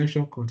tax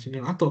exemption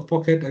continue.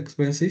 Out-of-pocket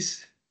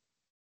expenses.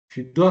 If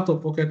you do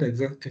out-of-pocket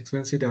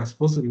expenses, they are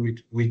supposed to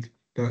be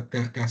they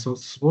are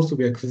supposed to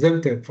be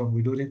exempted from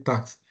withholding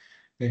tax.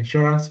 The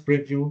insurance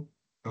premium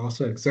are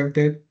also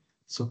exempted.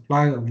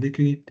 Supply of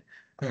liquid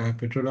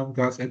petroleum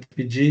gas,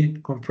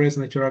 LPG, compressed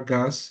natural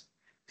gas,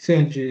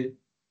 CNG,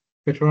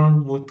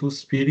 petroleum motor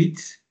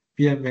spirits,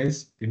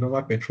 PMS, the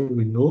normal petrol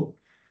we know,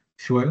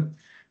 fuel,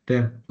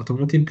 then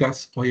automotive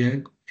gas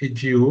oil,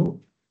 NGO,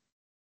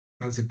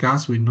 as the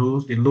gas we know,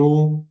 the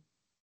low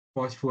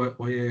fuel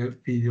oil,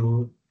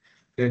 PO,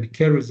 then the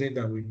kerosene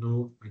that we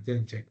know, and then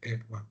inject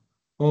F1.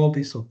 All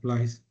these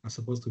supplies are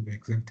supposed to be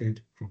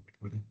exempted from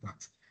withholding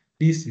tax.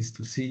 This is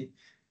to see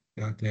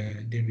that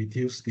they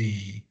reduce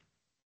the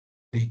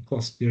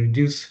cost, they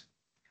reduce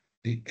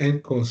the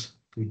end cost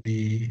to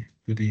the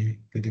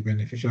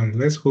beneficiary.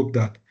 Let's hope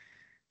that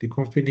the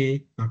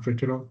Company and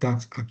Petroleum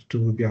Tax Act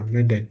will be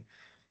amended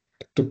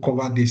to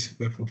cover this.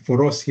 But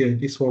for us here,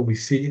 this is what we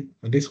see,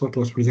 and this is what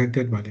was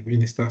presented by the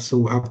minister, so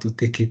we have to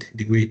take it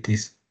the way it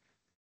is.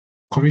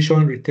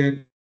 Commission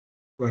returned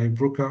by a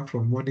broker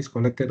from monies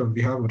collected on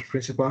behalf of the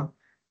principal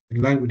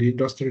in line with the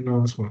industry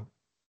norms for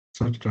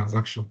such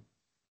transaction.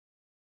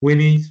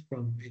 Winnings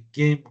from a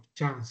game of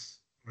chance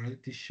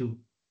reality show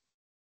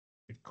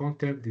with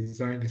content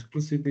designed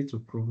exclusively to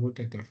promote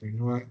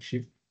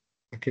entrepreneurship,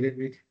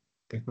 academic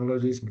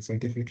technologies, and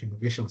scientific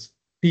innovations.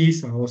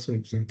 These are also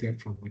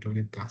exempted from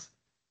withholding tax.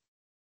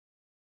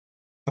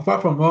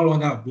 Apart from all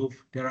other above,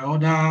 there are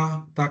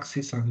other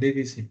taxes and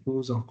levies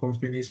imposed on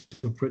companies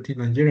operating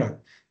in Nigeria.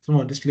 Some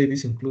of these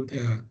levies include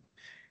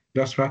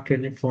Industrial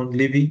Training Fund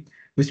levy,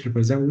 which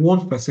represents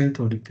 1%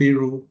 of the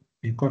payroll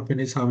in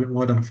companies having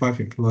more than 5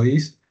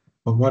 employees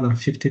or more than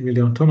 50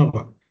 million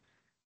turnover.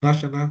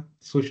 National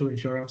Social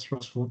Insurance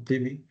Trust Fund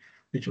levy,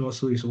 which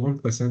also is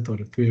 1% of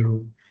the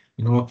payroll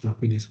in all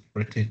companies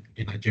operating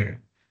in Nigeria.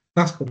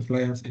 Tax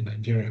compliance in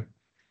Nigeria.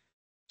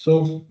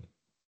 So,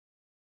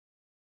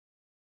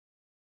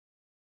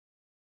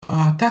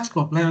 tax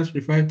compliance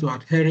refers to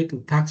adhering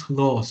to tax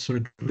laws,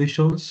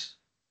 regulations,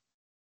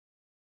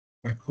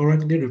 by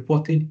correctly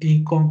reporting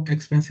income,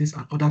 expenses,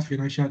 and other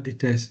financial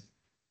details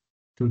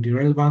to the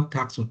relevant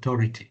tax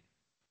authority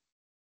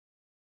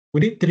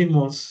within 3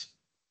 months.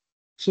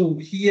 So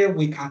here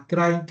we are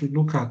trying to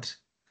look at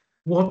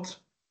what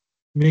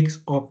makes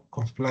up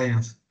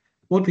compliance.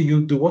 What do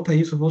you do? What are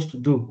you supposed to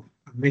do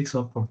that makes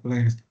up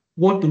compliance?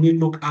 What do we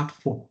look out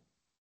for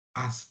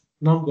as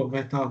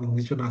non-governmental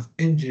organization, as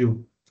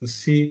NGO, to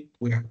see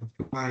we are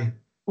complying?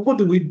 What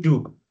do we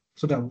do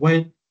so that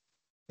when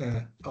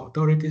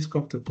authorities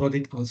come to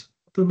audit us,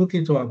 to look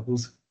into our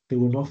books, they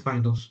will not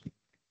find us?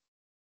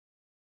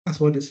 That's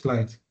what this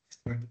slide is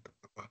trying to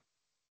talk about.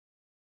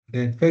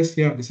 Then first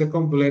here, the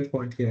second bullet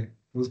point here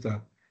was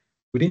that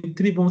within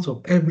 3 months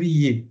of every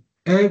year,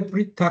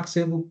 every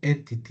taxable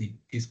entity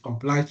is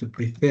obliged to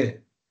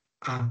prepare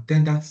and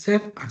tender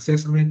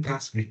self-assessment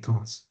tax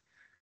returns,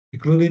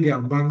 including the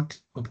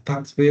amount of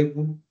tax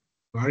payable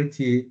to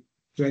RTA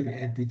where the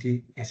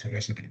entity is a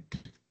resident.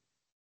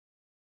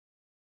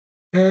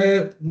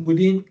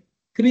 Within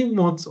 3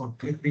 months of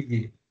every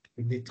year,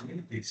 we need to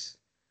do this.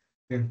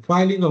 Then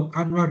filing of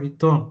annual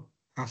return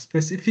at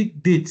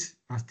specific dates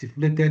as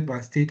stipulated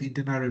by State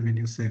Internal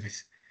Revenue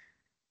Service.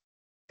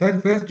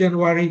 31st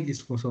January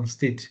is for some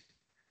states.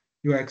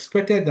 You are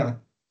expected that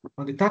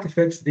on the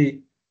 31st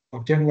day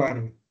of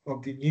January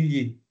of the new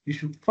year, you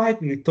should file a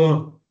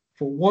return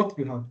for what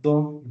you have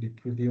done in the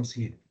previous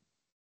year.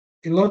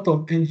 A lot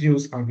of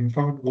NGOs have been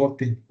found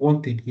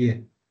wanting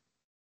here.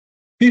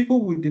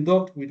 People will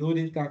deduct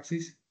withholding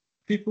taxes.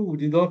 People will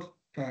deduct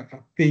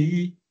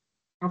payee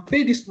and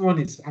pay these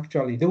monies.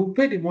 Actually, they will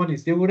pay the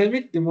monies. They will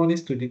remit the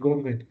monies to the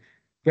government.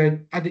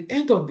 But at the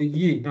end of the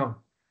year now,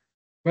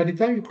 by the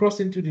time you cross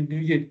into the new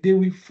year, they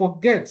will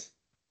forget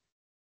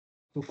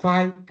to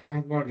file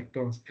annual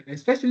returns. And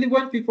especially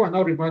when people are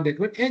not reminded,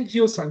 when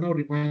NGOs are not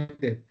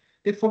reminded,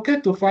 they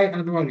forget to file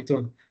annual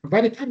return. And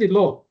by the time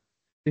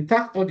the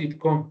tax audit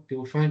come, they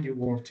will find you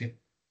wanting.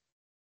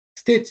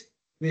 States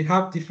may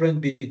have different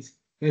dates.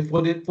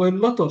 For a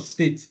lot of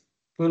states,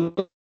 where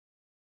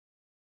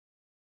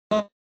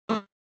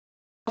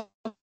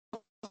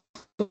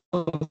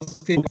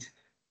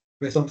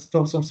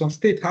some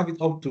states have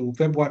it up to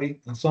February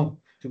and some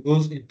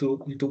goes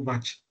into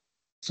March.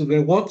 So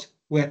what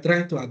we're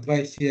trying to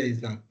advise here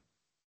is that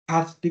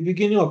at the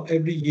beginning of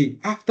every year,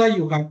 after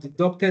you have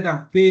deducted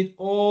and paid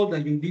all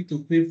that you need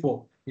to pay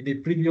for in the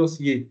previous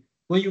year,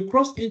 when you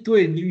cross into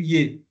a new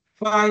year,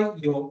 file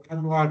your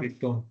annual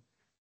return.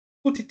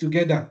 Put it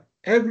together.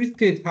 every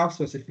state has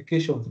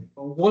specifications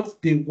on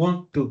what they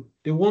want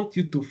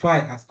you to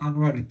file as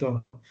annual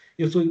return.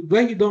 So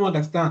when you don't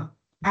understand,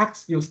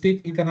 ask your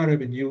state internal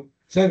revenue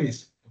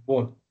service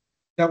board.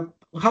 Now,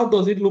 how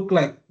does it look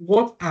like?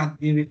 What are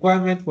the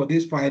requirements for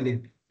this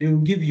filing? They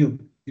will give you.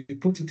 You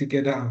put it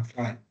together and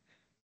file.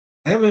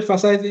 I am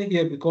emphasizing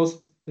here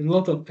because a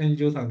lot of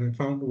NGOs have been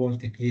found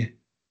wanting here.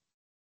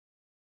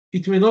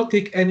 It may not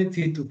take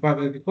anything to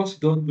file because you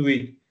don't do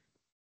it.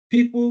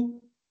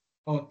 People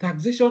or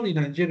taxation in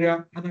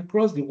Nigeria and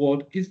across the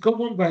world is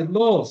governed by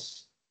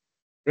laws,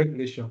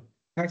 regulation.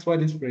 That's why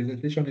this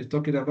presentation is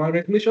talking about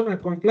regulation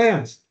and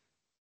compliance.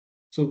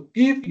 So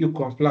if you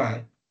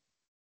comply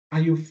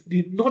and you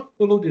did not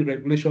follow the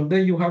regulation,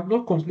 then you have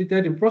not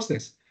completed the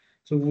process.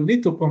 So we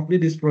need to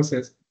complete this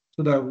process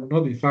so that we will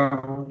not be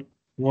found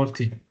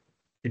wanting.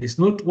 It is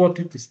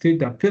noteworthy to state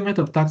that payment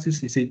of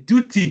taxes is a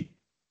duty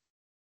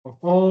of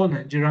all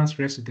Nigerians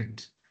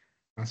residents,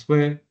 as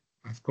well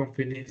as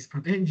companies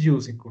and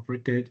NGOs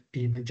incorporated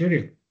in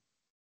Nigeria.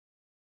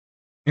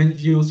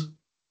 NGOs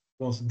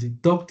must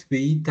deduct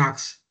the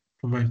tax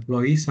from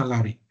employee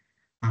salary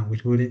and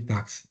withholding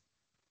tax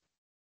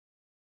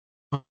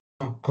on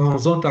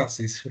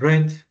consultancies,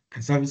 rent,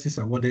 and services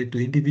awarded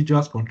to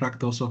individuals,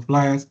 contractors,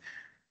 suppliers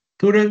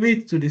to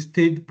remit to the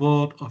State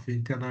Board of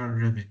Internal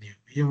Revenue.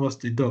 You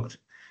must deduct,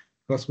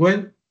 because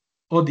when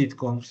audit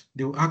comes,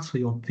 they will ask for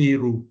your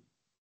payroll.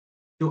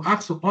 They will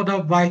ask for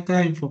other vital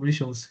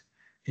information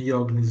in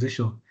your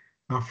organization.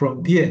 And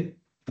from there,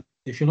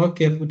 if you're not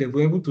careful, they'll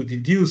be able to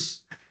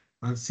deduce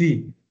and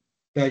see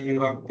that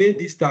you have paid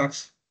this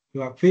tax,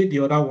 you have paid the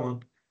other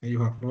one, and you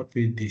have not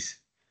paid this.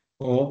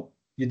 Or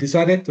you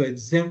decided to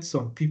exempt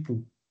some people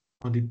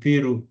on the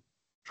payroll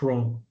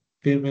from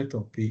payment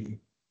of pay.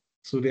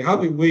 So they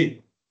have a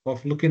way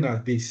of looking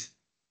at this.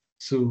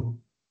 So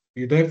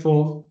you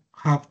therefore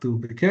have to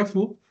be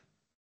careful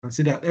and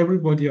see that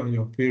everybody on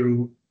your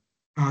payroll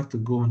have to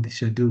go on the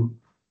schedule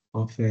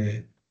of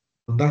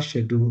on that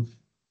schedule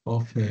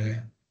of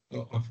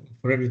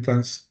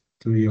remittance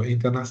to your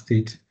internal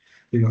state,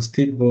 to your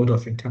State Board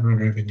of Internal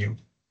Revenue.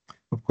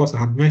 Of course, I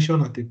had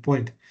mentioned at the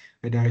point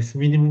that there is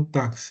minimum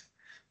tax.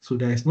 So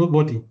there is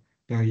nobody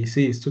that you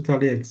say is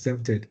totally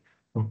exempted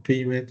from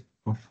payment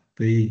of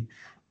pay.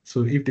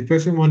 So if the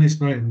person money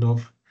is not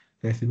enough,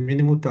 there's a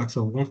minimum tax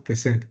of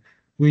 1%,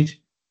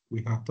 which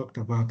we have talked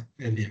about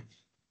earlier.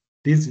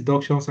 These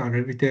deductions are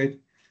remitted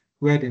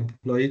where the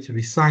employees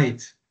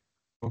reside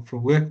or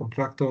from where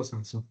contractors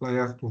and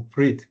suppliers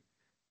operate,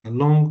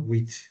 along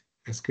with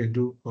a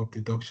schedule of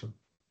deduction.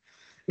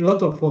 A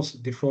lot of us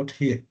default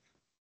here,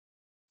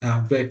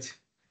 but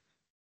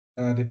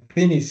the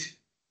thing is,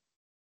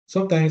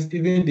 sometimes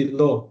even the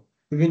law,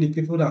 even the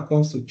people that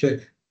comes to check,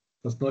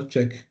 does not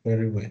check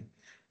very well.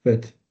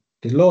 But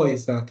the law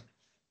is that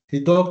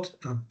deduct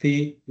and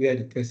pay where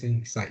the person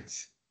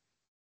resides.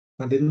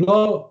 And the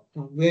law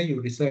on where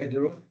you reside,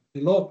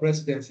 the law of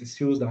residency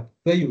shows that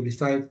where you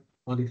reside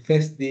on the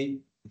first day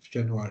of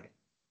January.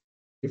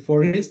 If,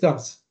 for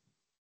instance,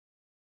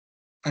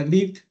 I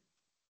lived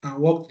and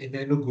worked in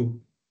Enugu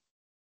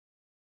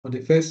on the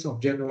 1st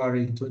of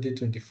January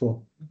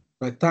 2024,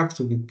 my tax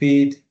will be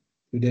paid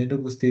to the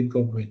Enugu state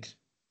government.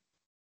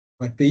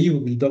 My pay will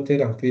be deducted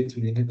and paid to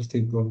the Enugu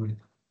state government.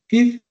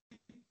 If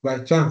by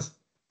chance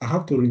I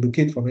have to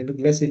relocate from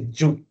Enugu, let's say in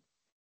June,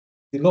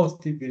 the law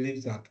still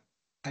believes that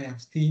I am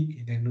still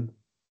in Enugu.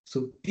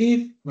 So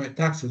if my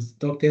tax is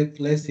deducted,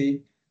 let's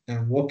say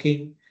I'm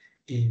working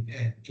in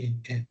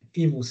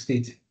Imo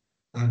State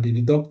and they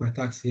deduct my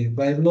tax here,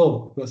 by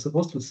law, you're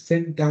supposed to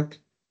send that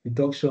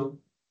deduction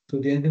to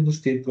the Enugu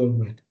state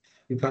government.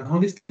 You can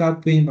only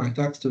start paying my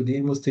tax to the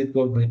Imo state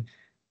government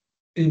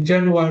in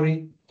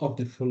January of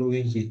the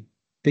following year,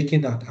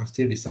 taking that I'm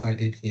still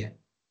residing here.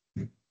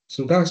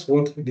 So that's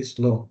what this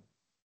law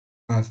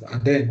has.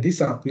 And then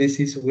these are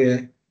places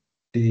where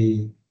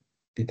the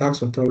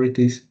tax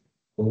authorities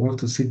will want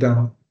to sit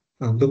down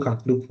and look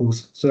at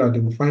loopholes so that they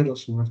will find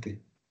us wanting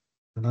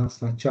and now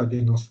start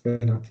charging us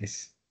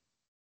penalties.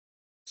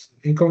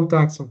 Income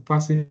tax on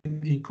passive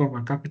income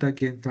and capital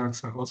gain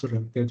tax are also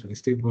remitted to the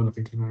State Board of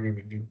Internal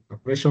Revenue.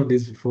 I've mentioned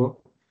this before.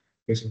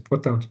 It's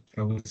important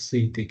that we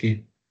see it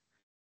again.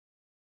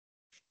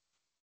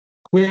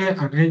 Where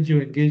an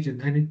NGO engaged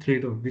in any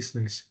trade or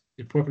business,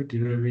 the profit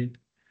deriving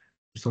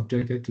is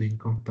subjected to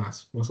income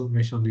tax. Also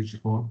mentioned this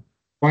before.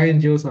 Why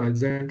NGOs are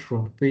exempt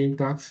from paying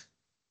tax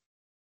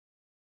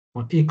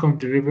on income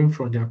deriving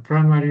from their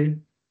primary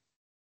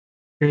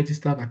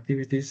registered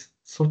activities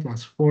such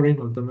as foreign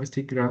or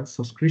domestic grants,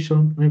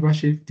 subscription,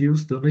 membership,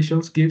 dues,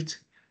 donations, gifts,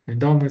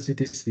 endowments,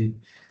 etc.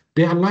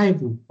 They are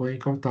liable for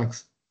income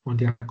tax on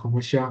their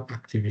commercial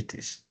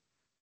activities,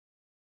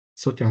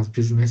 such as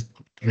business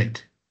or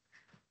trade.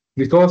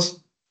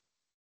 Because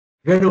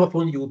very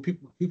often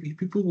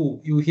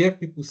you hear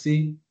people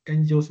say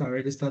NGOs are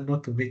registered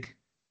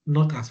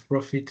not as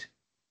profit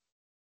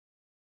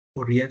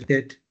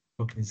oriented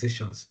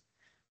organizations.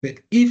 But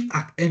if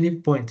at any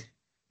point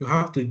you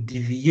have to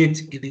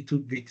deviate a little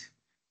bit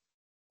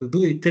to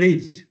do a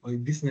trade or a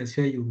business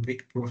where you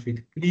make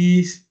profit,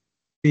 please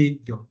pay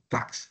your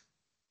tax.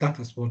 That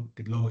is what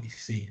the law is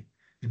saying.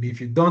 And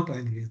if you don't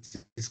and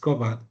it's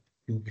discovered,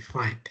 you'll be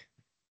fined.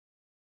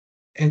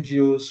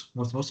 NGOs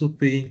must also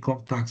pay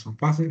income tax on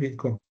passive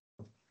income.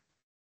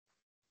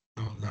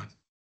 That.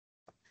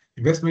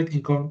 Investment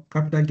income,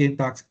 capital gain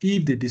tax,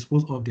 if they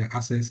dispose of their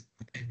assets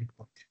at any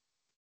point,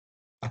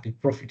 at a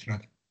profit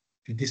rather.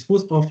 If you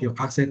dispose of your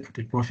asset at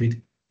a profit,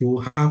 you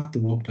will have to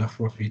work that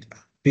profit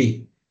and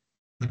pay.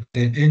 And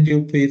then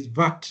NGO pays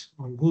VAT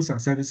on goods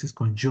and services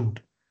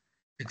consumed,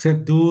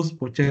 except those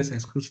purchased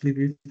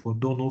exclusively for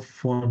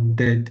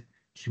donor-funded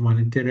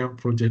humanitarian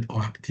projects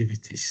or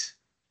activities.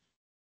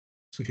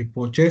 So if you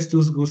purchase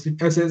those goods in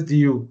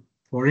SSDO,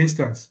 for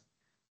instance,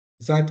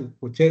 decide to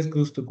purchase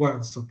goods to go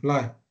and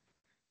supply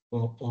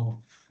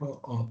or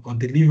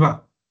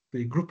deliver to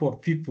a group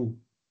of people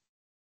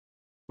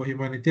for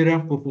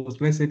humanitarian purpose,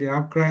 let's say they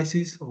have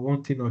crisis or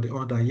one thing or the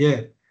other,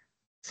 yeah,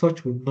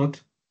 such will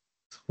not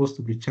supposed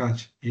to be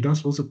charged. You're not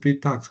supposed to pay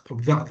tax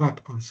of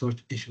VAT on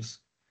such issues.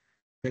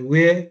 But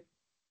where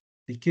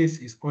the case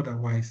is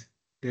otherwise,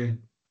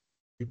 then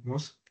you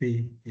must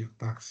pay your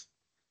tax.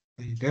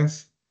 And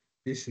this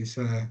is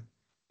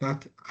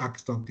that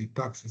act of the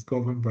tax is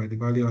governed by the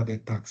value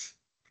added tax.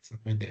 It's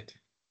amended.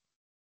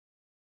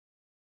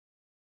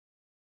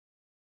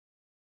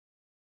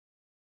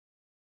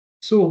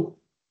 So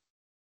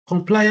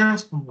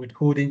compliance on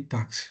withholding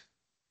tax.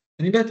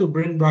 I needed to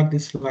bring back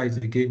these slides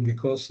again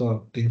because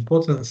of the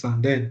importance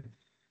and then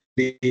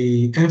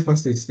the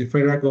emphasis the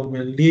federal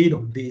government laid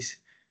on this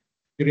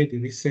during the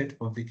recent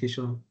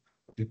publication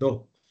of the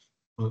law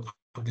of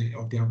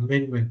the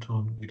amendment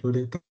on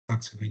withholding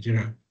tax in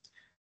Nigeria.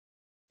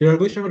 The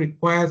regulation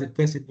requires a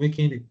person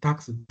making a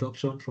tax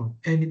deduction from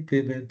any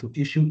payment to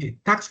issue a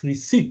tax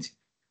receipt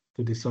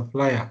to the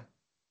supplier,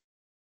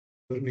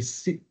 the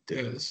receipt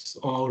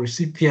or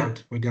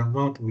recipient for the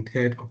amount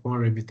withheld upon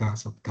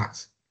remittance of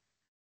tax.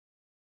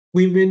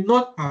 We may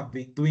not have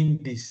been doing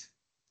this,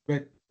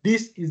 but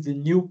this is the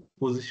new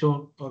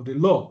position of the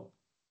law.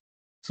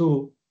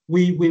 So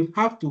we will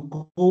have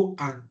to go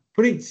and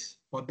print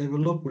or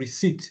develop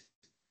receipt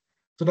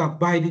so that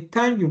by the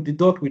time you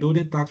deduct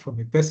withholding tax from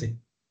a person,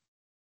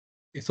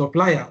 a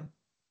supplier,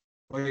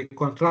 or a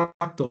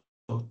contractor,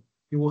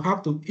 you will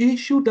have to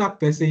issue that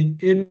person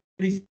a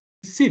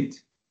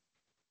receipt.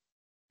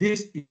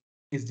 This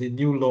is the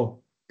new law.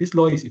 This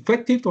law is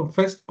effective from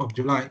 1st of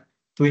July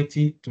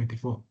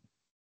 2024.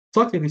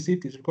 Such a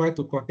receipt is required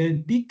to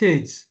contain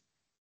details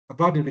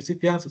about the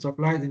recipients and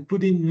suppliers,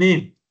 including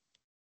name,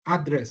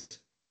 address,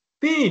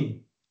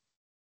 PIN,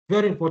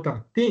 very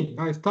important, PIN,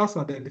 that is tax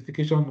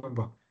identification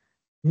number,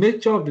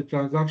 nature of the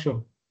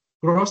transaction,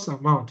 gross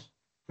amount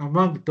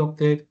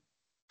deducted,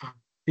 and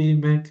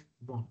payment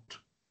amount.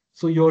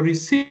 So your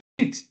receipt,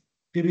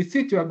 the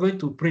receipt you are going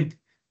to print,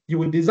 you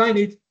will design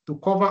it to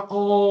cover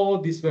all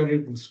these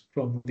variables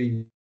from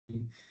the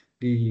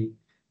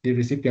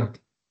recipient,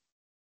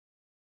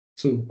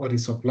 so or the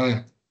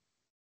supplier.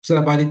 So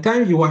that by the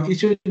time you are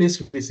issuing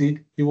this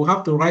receipt, you will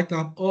have to write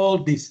out all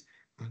this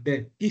and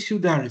then issue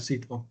that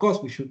receipt. Of course,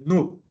 we should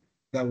know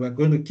that we're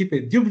going to keep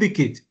a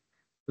duplicate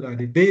so that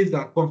the days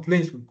that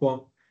complaints will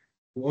come,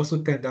 we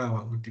also tender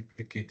our own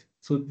duplicate.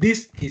 So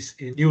this is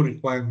a new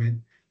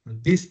requirement,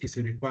 and this is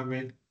a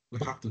requirement we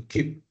have to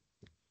keep.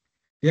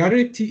 The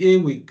RATA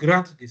will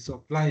grant the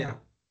supplier,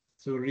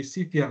 so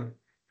recipient,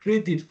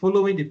 credit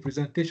following the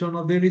presentation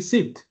of the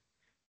receipt.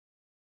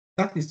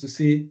 That is to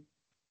say,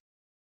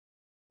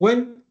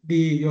 when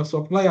your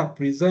supplier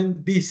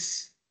present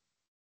the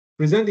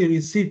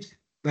receipt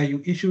that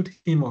you issued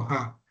him or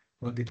her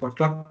or the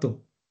contractor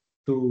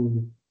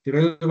to the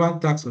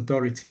relevant tax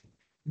authority,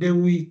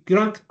 then we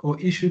grant or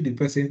issue the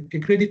person a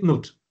credit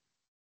note.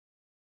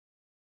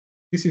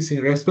 This is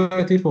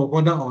irrespective of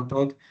whether or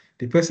not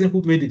the person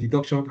who made the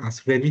deduction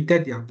has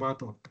remitted the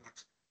amount of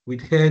tax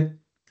withheld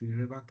to the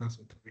relevant tax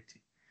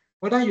authority.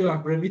 Whether you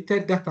have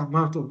remitted that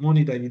amount of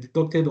money that you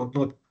deducted or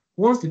not,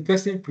 once the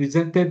person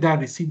presented that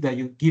receipt that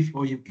you give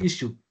or you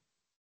issue,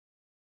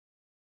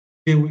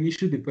 they will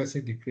issue the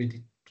person the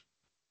credit.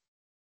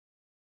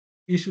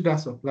 Issue that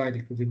supply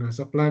the credit, and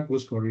supply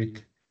goes for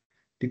it.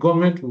 The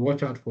government will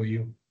watch out for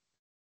you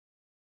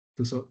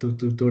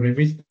to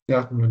remit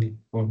that money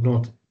or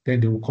not, then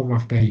they will come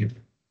after you.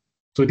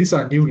 So these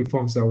are new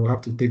reforms that we'll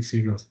have to take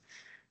serious.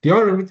 The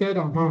unremitted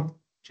amount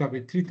shall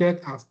be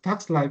treated as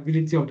tax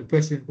liability of the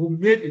person who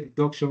made a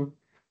deduction.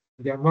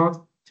 The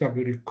amount shall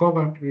be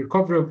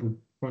recoverable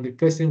from the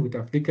person with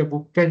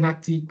applicable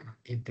penalty and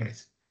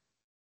interest.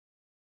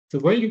 So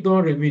when you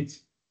don't remit,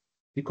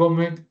 the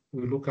government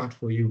will look out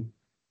for you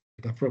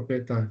at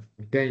appropriate time.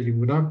 Then you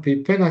will not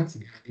pay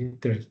penalty and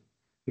interest.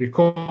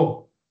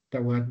 Recall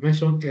that we had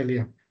mentioned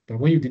earlier that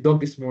when you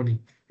deduct this money,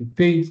 you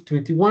pay it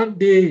 21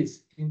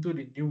 days into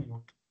the new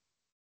month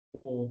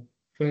for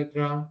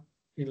federal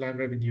inland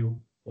revenue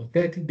or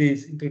 30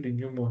 days into the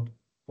new month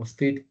for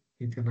state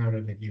internal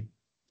revenue.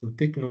 So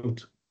take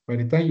note, by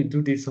the time you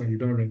do this and you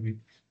don't remit,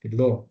 the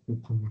law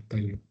will come after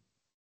you.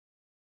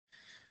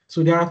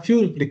 So there are a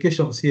few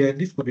implications here.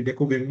 There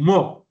could be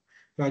more.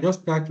 So I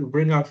just start to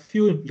bring out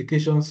few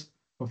implications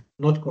of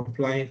not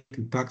complying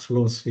to tax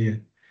laws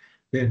here.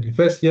 Then the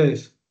first here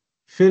is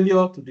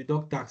failure to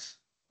deduct tax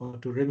or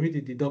to remit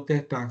the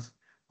deducted tax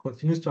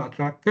continues to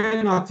attract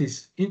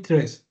penalties,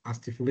 interest as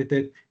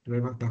stipulated in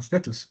relevant tax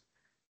status.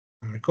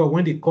 And recall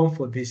when they come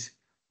for this,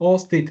 all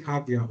states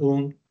have their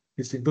own,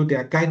 though they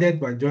are guided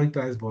by Joint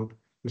Tax Board,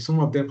 but some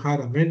of them had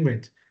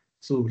amendment.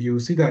 So you will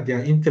see that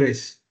their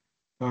interest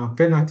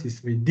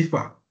penalties may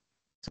differ.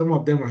 Some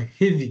of them are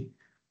heavy.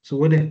 So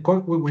when they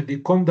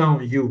come down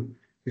on you,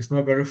 it's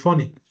not very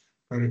funny.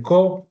 I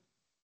recall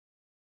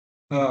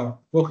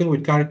working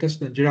with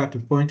Caritas Nigeria at the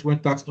point when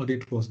tax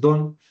audit was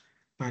done,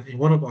 and in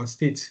one of our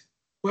states,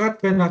 we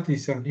had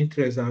penalties and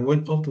interest that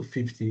went up to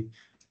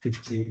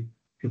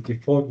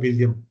 54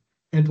 million.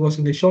 And it was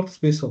in a short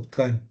space of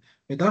time.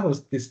 And that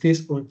was the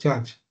state's own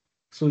charge.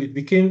 So it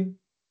became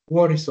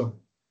worrisome.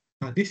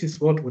 And this is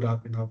what would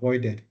have been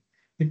avoided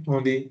if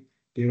only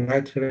the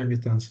right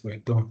remittance were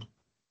done.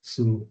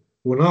 So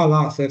we'll not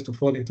allow ourselves to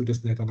fall into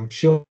this net. And I'm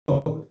sure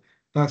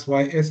that's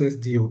why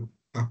SSDO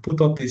have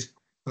put up this,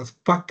 has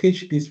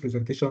packaged this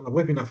presentation, a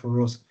webinar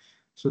for us,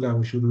 so that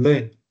we should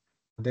learn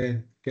and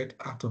then get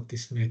out of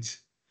this net.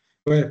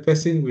 Where a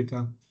person with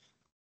an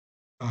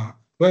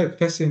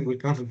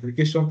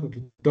obligation to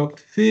deduct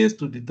fails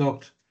to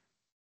deduct,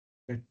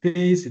 but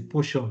pays a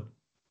portion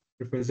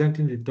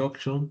representing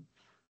deduction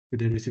to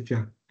the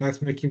recipient.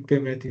 That's making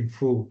payment in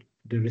full to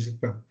the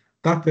recipient.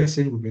 That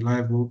person will be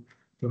liable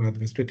to an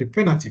administrative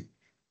penalty.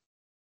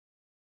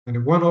 And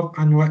the one-off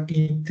annual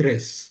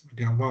interest,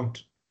 the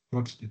amount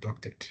not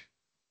deducted.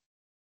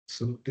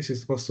 So this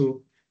is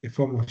also a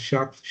form of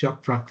sharp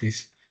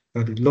practice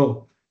that the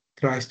law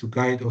tries to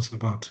guide us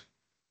about.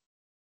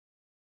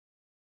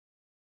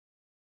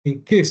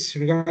 In case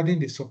regarding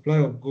the supply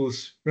of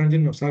goods,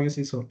 rendering of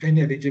services, or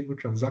any eligible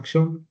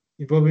transaction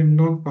involving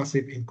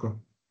non-passive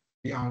income,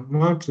 the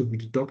amount to be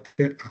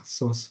deducted at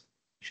source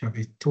shall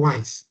be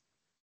twice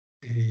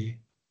the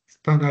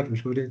standard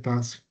withholding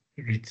tax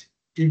rate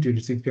if the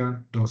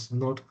recipient does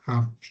not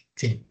have a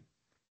TIN.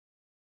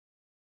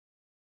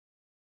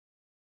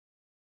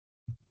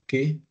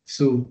 Okay,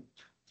 so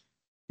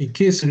in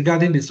case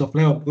regarding the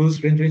supply of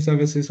goods, rendering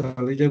services, or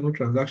eligible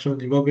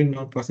transaction involving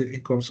non-passive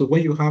income. So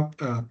when you have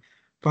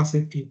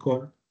passive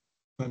income,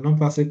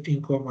 non-passive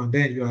income, and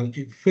then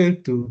you fail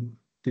to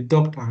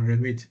deduct and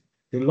remit,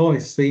 the law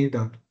is saying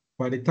that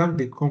by the time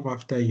they come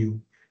after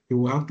you, you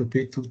will have to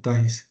pay 2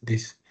 times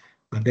this.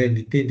 And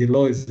then the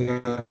law is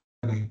that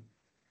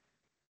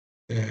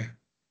the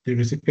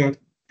recipient,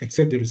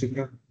 except the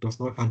recipient does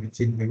not have a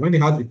TIN. But when he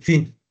has a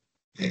TIN,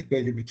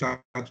 then you'll be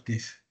charged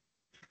this.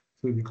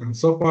 So you can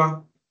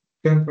suffer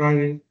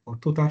temporary or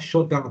total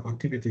shutdown of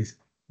activities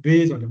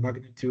based on the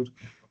magnitude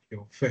of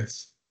your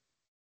offense.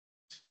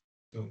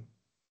 So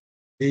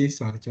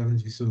these are the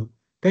challenges. So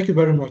thank you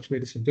very much,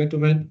 ladies and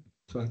gentlemen.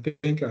 So I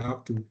think I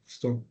have to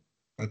stop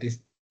at this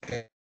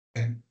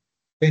time.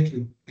 Thank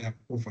you.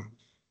 Over.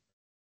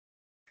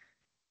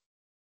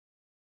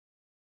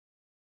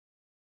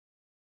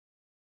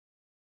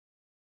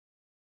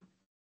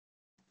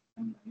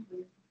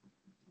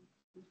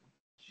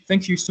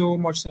 Thank you so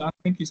much, sir.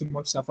 Thank you so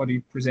much, sir, for the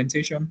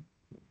presentation.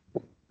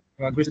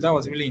 Grace, that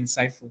was really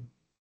insightful.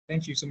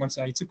 Thank you so much,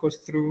 sir. You took us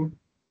through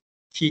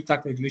key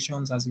tax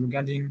regulations as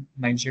regarding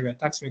Nigeria,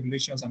 tax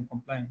regulations and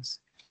compliance.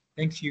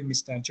 Thank you,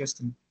 Mr.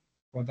 Justin,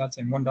 for that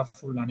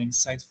wonderful and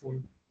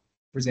insightful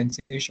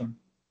presentation.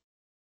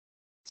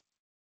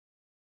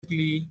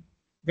 Very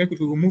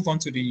quickly, we'll move on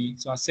to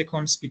our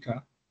second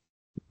speaker.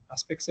 Our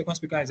second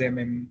speaker is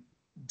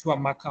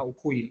Duamaka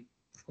Okoye,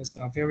 who's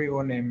our very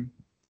own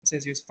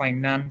SSU's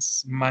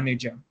finance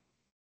manager.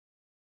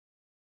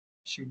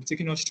 She'll be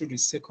taking us through the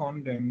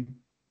second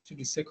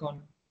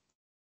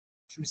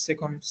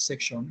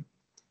section.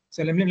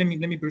 So let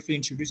me briefly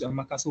introduce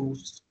Amaka. So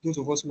those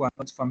of us who are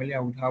not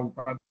familiar with her will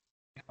probably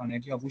have an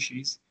idea of who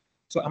she is.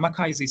 So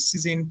Amaka is a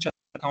seasoned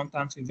chartered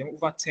accountant with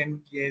over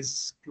 10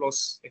 years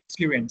plus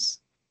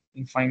experience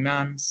in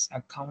finance,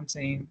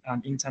 accounting,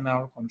 and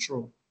internal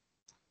control.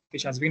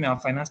 She has been our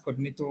finance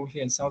coordinator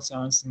here in South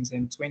Sudan since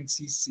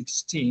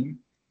 2016,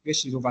 where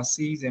she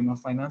oversees our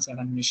finance and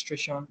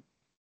administration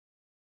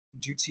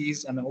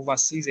duties and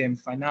oversees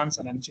finance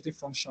and administrative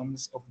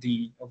functions of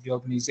the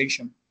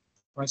organization.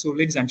 Right. So,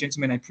 ladies and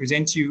gentlemen, I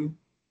present you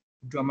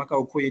Duamaka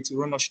Okoye to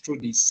run us through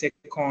the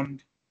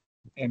second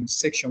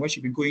section, where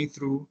she'll be going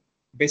through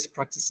best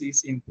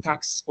practices in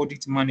tax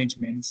audit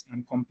management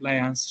and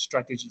compliance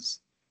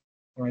strategies.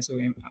 All right. So,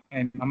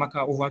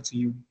 Amaka, over to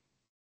you.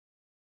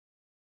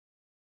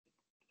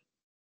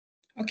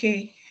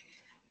 Okay.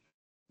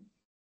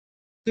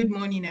 Good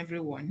morning,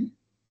 everyone.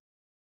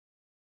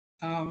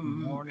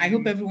 I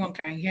hope everyone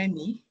can hear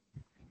me.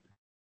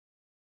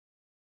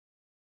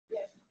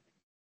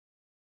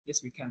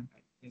 Yes, we can.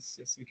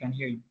 Yes, we can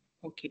hear you.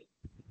 Okay.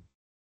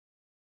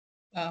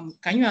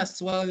 Can you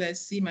as well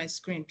see my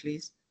screen,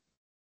 please?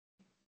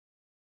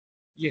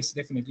 Yes,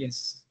 definitely.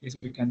 Yes,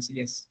 we can see.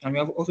 Yes, and we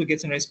are also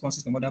getting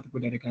responses from other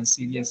people that they can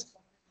see. Yes,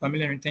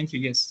 familiar. Thank you.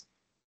 Yes.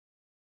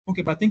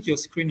 Okay, but I think your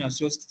screen has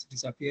just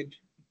disappeared.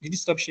 Did you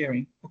stop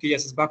sharing? Okay,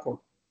 yes, it's back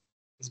up.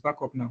 It's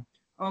back up now.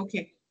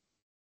 Okay.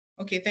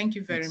 Okay, thank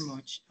you very Yes.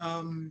 much.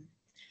 All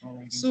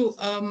right. So,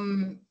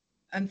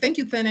 and thank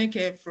you,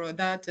 Teneke, for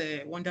that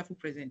wonderful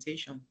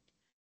presentation.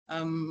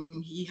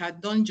 He had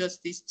done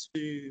justice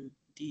to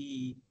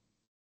the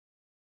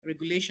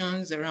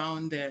regulations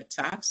around the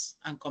tax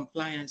and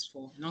compliance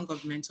for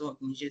non-governmental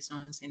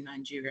organizations in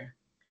Nigeria.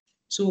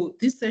 So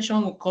this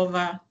session will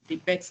cover the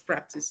best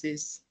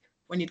practices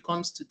when it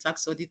comes to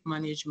tax audit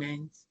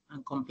management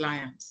and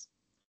compliance.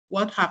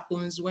 What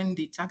happens when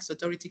the tax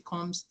authority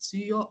comes to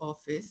your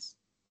office?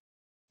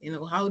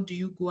 How do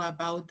you go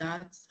about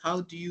that?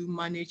 How do you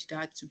manage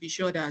that to be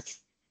sure that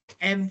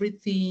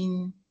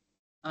everything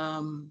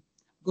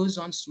goes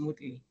on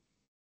smoothly?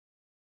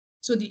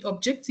 So the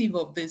objective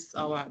of this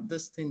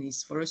thing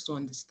is for us to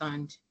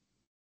understand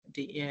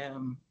the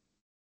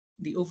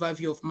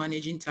overview of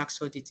managing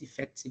tax audit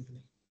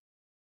effectively.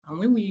 And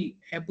when we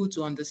are able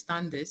to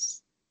understand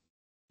this,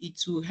 it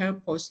will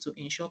help us to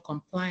ensure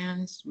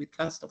compliance with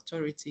tax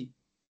authority.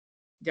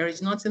 There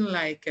is nothing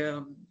like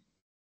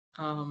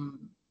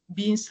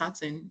being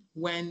certain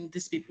when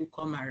these people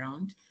come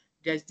around.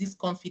 There's this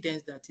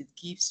confidence that it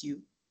gives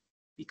you,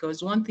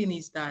 because one thing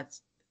is that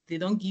they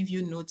don't give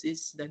you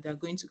notice that they're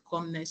going to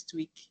come next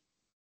week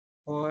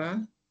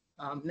or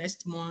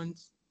next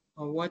month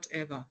or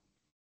whatever.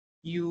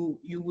 You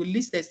will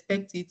least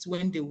expect it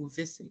when they will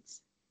visit.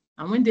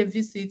 And when they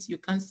visit, you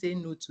can't say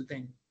no to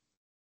them.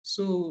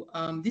 So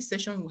this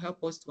session will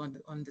help us to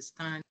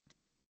understand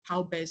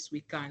how best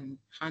we can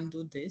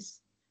handle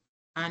this.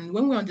 And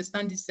when we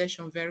understand this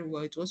session very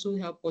well, it also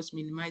helps us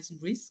minimize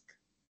risk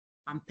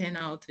and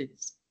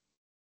penalties.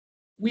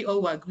 We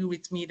all agree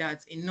with me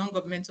that in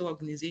non-governmental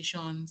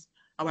organizations,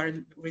 our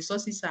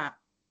resources are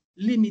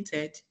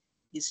limited,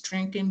 is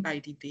strengthened by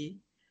the day.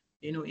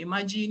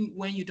 Imagine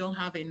when you don't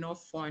have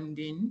enough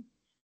funding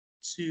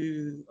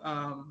to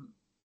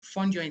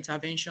fund your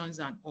interventions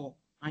and all,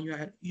 and you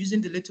are using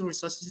the little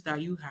resources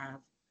that you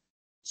have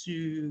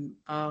to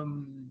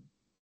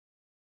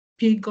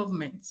pay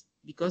government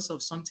because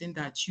of something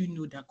that you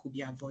know that could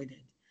be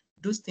avoided.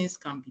 Those things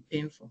can be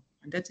painful.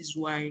 And that is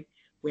why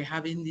we're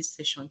having this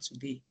session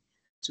today,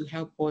 to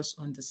help us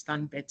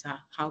understand better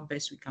how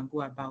best we can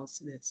go about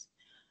this.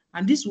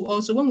 And this will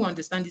also, when we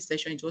understand this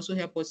session, it will also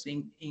help us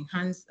to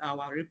enhance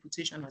our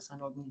reputation as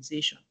an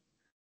organization,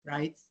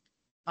 right?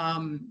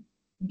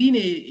 Being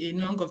a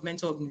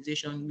non-governmental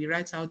organization, we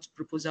write out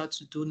proposals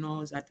to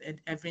donors at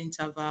every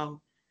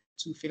interval,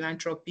 to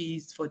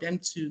philanthropists, for them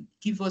to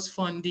give us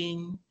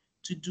funding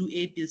to do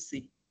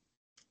ABC.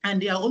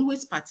 And they are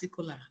always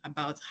particular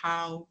about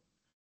how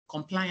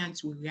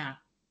compliant we are,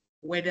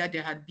 whether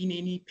there had been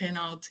any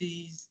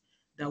penalties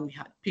that we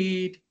had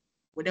paid,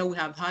 whether we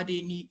have had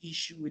any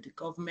issue with the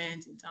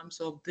government in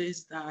terms of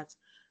this, that.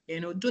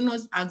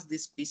 Donors ask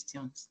these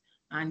questions,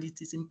 and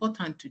it is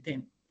important to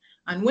them.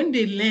 And when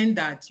they learn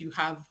that you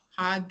have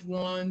had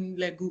one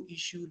legal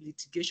issue,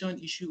 litigation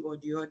issue or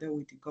the other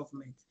with the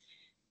government,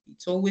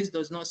 it always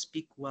does not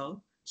speak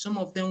well. Some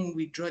of them will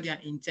withdraw their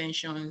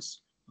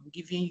intentions on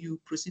giving you,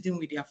 proceeding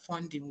with their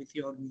funding with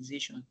your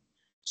organization.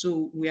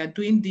 So we are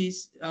doing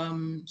this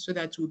so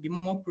that we'll be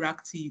more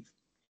proactive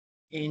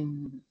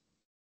in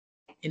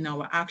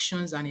our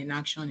actions and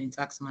inaction in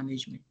tax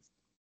management.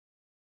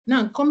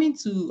 Now, coming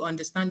to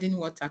understanding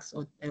what tax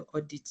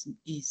audit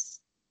is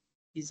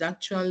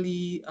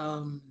actually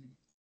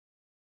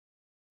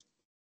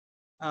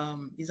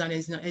is an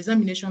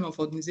examination of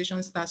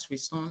organization's tax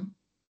return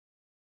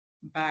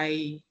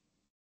by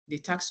the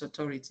tax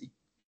authority.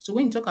 So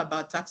when you talk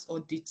about tax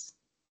audits,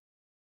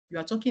 you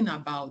are talking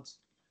about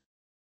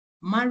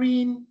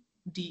marrying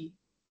the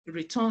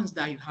returns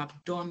that you have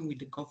done with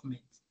the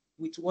government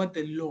with what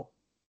the law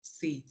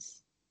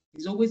says.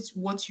 It's always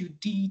what you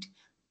did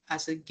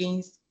as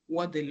against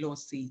what the law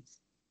says.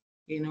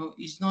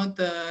 It's not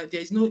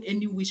there's no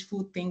any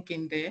wishful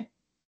thinking there.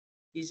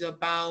 It's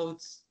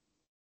about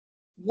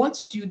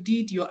what you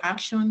did, your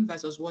action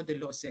versus what the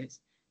law says.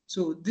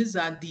 So these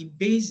are the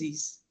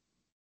basis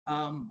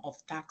of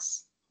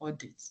tax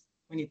audits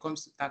when it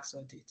comes to tax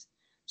audit.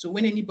 So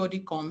when anybody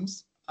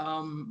comes,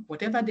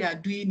 whatever they are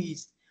doing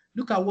is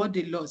look at what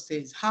the law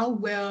says. How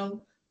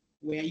well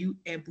were you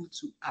able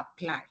to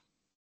apply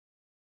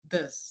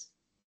this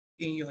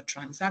in your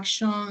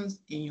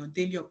transactions, in your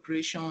daily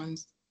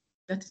operations?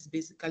 That is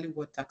basically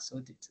what tax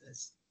audit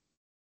is.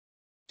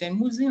 Then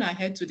moving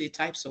ahead to the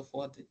types of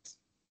audit.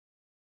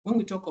 When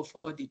we talk of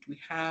audit, we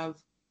have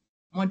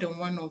more than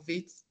one of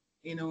it.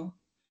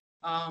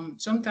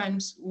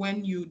 Sometimes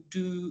when you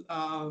do,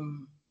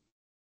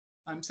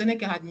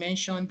 Seneca had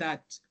mentioned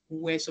that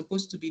we're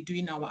supposed to be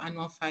doing our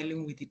annual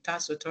filing with the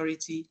tax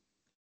authority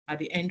at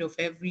the end of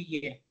every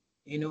year,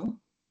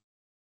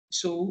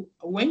 So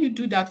when you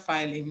do that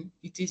filing,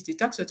 it is the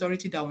tax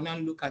authority that will now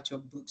look at your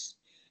books.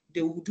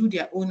 They will do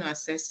their own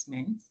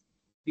assessment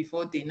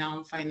before they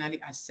now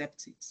finally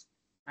accept it.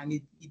 And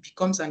it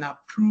becomes an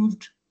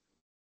approved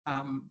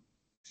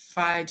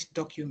filed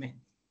document,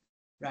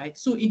 right?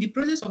 So in the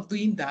process of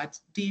doing that,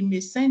 they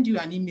may send you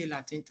an email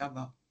at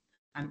interval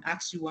and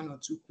ask you one or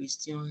two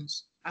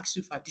questions ask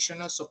you for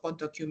additional support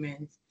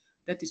documents.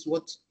 That is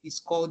what is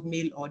called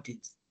mail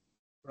audit,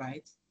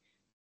 right?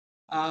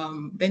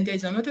 Then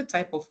there's another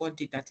type of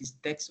audit that is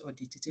desk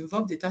audit. It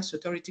involves the tax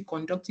authority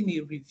conducting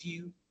a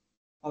review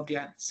of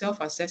their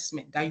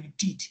self-assessment that you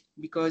did,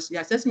 because the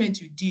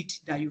assessment you did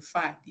that you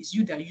filed is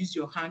you that use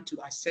your hand to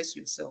assess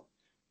yourself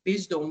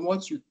based on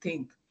what you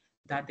think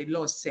that the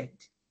law said,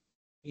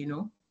 you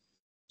know.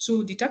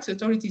 So the tax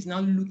authority is now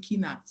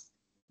looking at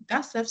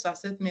that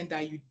self-assessment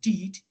that you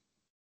did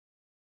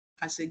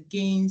as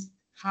against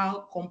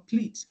how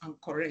complete and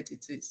correct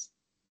it is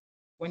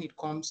when it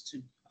comes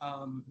to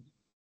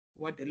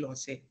what the law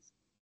says.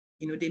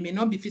 You know, they may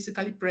not be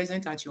physically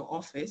present at your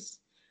office.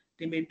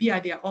 They may be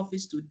at their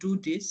office to do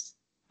this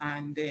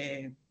and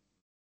give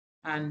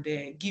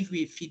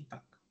you a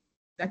feedback.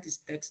 That is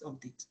text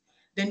audit.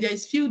 Then there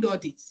is field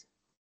audit.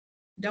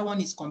 That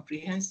one is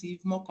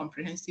comprehensive, more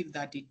comprehensive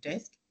than the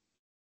desk.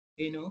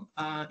 You know,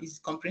 is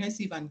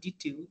comprehensive and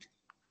detailed,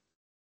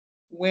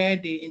 where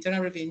the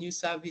Internal Revenue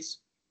Service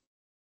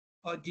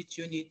audit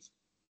unit,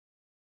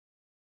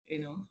 you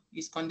know,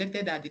 is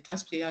conducted at the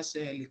taxpayer's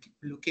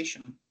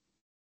location.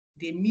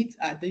 They meet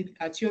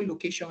at your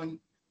location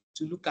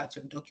to look at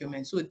your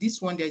documents. So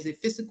this one, there's a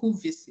physical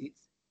visit.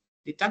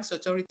 The tax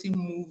authority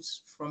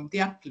moves from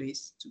their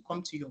place to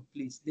come to your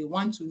place. They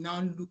want to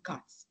now look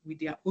at with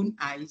their own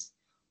eyes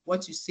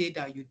what you say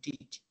that you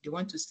did. They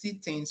want to see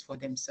things for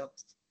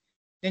themselves.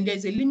 Then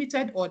there's a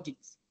limited audit.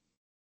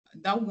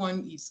 That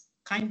one is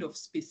kind of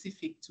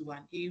specific to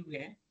an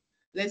area.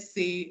 Let's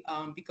say,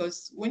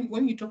 because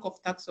when you talk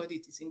of tax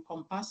audit, it's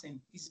encompassing,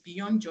 it's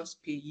beyond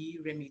just payee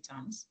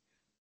remittance.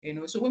 You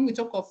know, so when we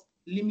talk of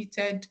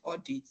limited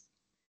audit,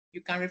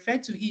 you can refer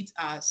to it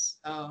as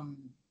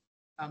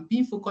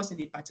being focused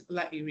in a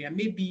particular area.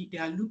 Maybe they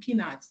are looking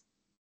at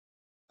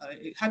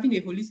having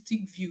a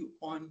holistic view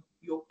on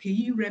your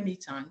payee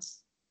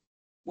remittance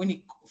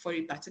for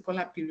a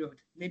particular period,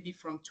 maybe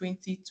from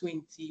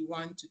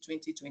 2021 to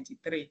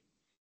 2023.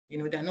 You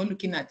know, they're not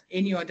looking at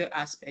any other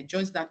aspect,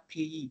 just that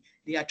payee.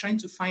 They are trying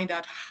to find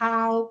out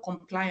how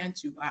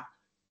compliant you are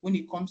when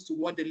it comes to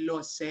what the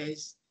law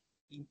says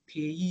in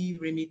payee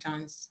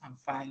remittance and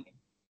filing.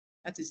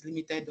 That is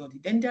limited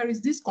audit. Then there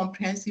is this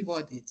comprehensive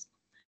audit.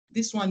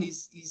 This one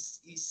is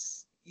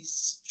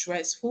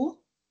stressful,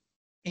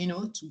 you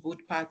know, to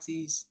both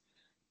parties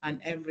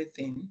and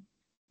everything.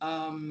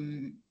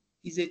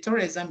 Is a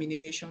thorough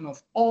examination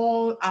of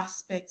all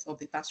aspects of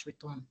the tax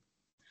return.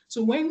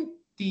 So when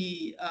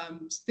the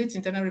State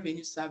Internal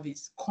Revenue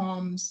Service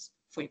comes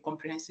for a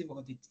comprehensive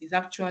audit, is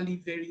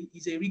actually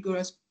is a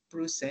rigorous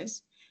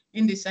process,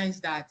 in the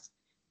sense that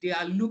they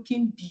are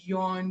looking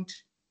beyond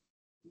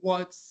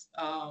what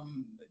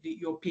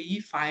your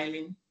payee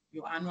filing,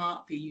 your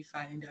annual payee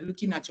filing. They're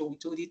looking at your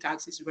withholding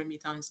taxes,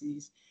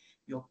 remittances,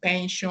 your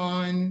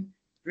pension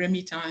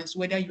remittance,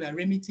 whether you are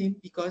remitting,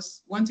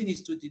 because one thing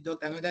is to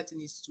deduct, another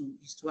thing is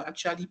to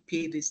actually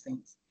pay these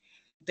things.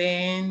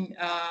 Then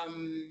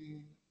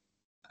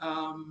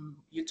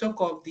you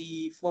talk of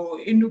for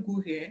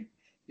Enugu here,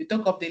 you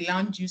talk of the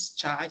land use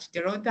charge.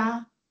 There are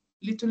other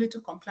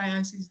little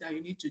compliances that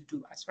you need to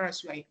do as far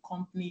as you are a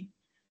company,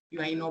 you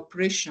are in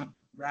operation,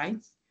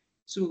 right?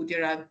 So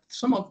there are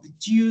some of the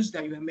dues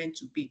that you are meant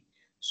to pay.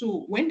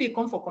 So when they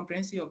come for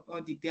comprehensive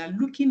audit, they are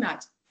looking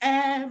at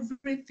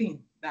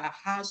everything that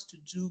has to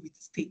do with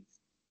state,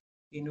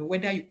 you know,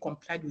 whether you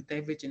complied with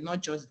everything,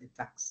 not just the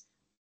tax.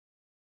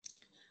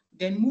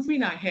 Then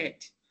moving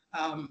ahead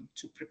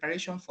to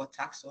preparation for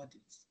tax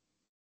audits.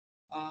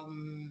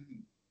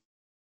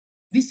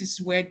 This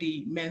is where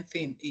the main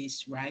thing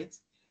is, right?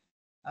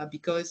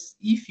 Because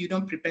if you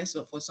don't prepare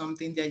for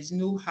something, there is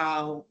no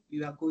how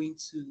you are going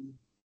to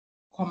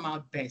come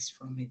out best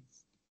from it.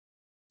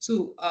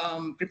 So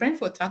preparing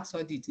for tax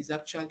audit is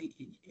actually,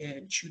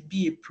 should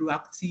be a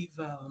proactive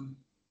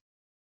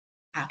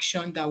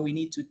action that we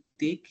need to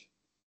take.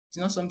 It's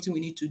not something we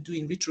need to do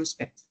in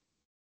retrospect.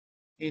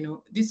 You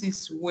know, this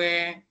is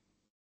where,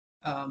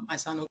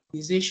 as an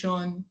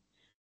organization,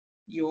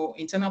 your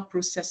internal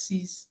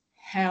processes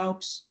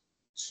helps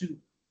to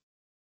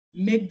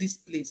make this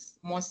place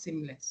more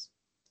seamless,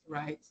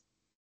 right?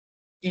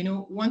 You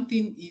know, one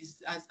thing is,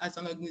 as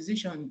an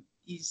organization,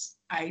 is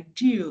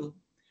ideal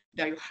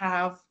that you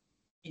have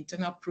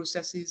internal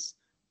processes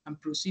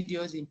and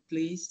procedures in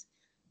place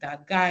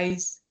that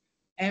guides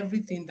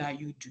everything that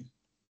you do,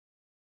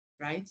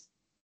 right?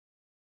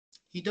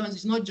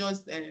 It's not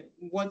just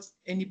what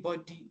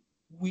anybody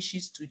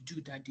wishes to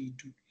do that they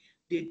do.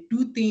 They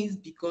do things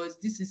because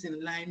this is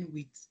in line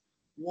with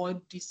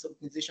what this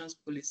organization's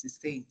policy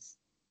says.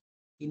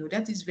 You know,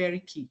 that is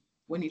very key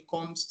when it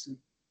comes to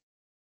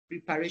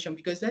preparation,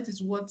 because that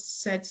is what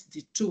sets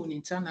the tone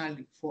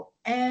internally for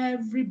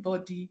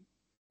everybody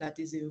that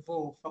is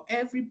involved, for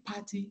every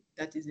party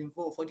that is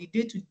involved, for the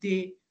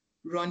day-to-day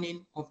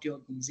running of the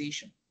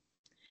organization.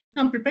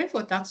 Now, preparing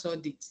for tax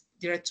audits,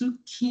 there are two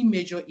key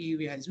major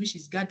areas, which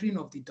is gathering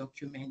of the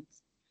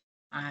documents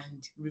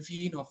and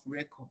reviewing of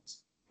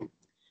records.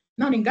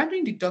 Now, in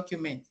gathering the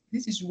document,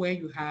 this is where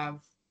you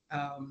have,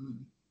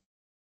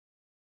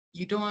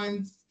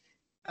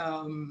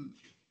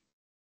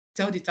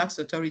 tell the tax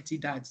authority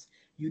that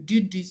you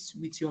did this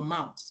with your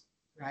mouth,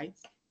 right?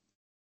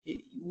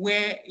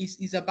 Where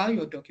it's about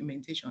your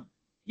documentation.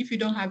 If you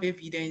don't have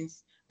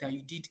evidence that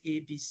you did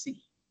A, B,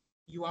 C,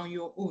 you are on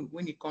your own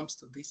when it comes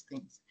to these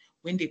things.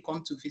 When they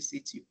come to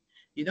visit you,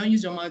 you don't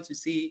use your mouth to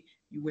say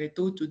you were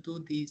told to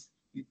do this,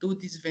 you told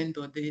this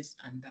vendor this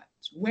and that.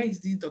 Where is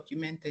this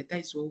documented? That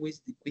is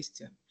always the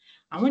question.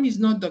 And when it's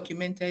not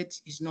documented,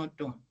 it's not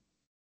done,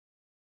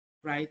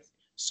 right?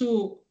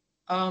 So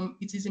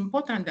it is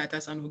important that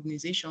as an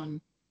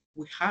organization,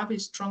 we have a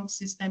strong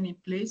system in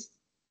place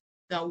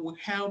that will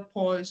help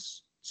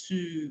us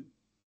to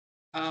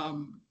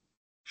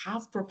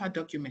have proper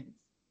documents,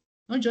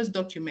 not just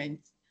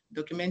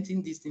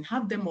documenting this thing,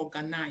 have them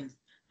organized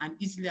and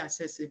easily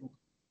accessible.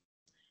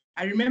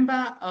 I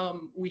remember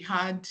we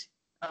had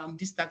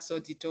these tax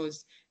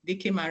auditors, they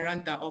came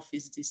around the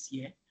office this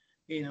year,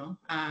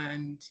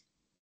 and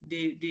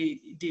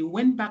they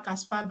went back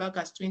as far back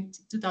as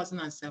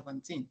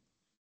 2017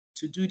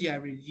 to do their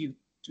review,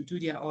 to do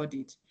their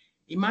audit.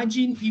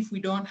 Imagine if we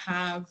don't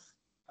have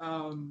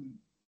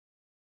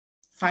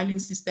filing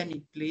system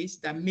in place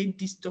that made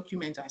this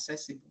document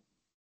accessible.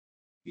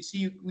 You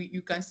see,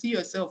 you can see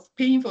yourself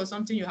paying for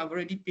something you have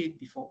already paid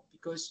before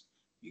because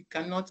you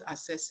cannot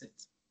access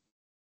it.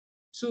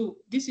 So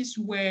this is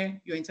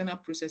where your internal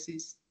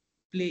processes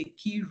play a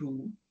key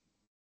role.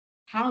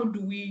 How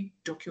do we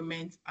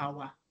document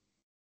our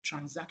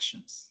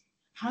transactions?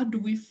 How do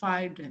we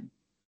file them?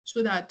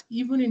 So that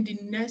even in the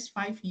next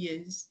 5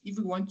 years, if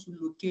we want to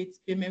locate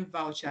payment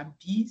voucher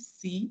B,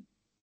 C,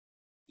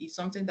 it's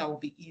something that will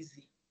be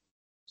easy.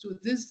 So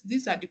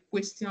these are the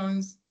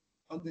questions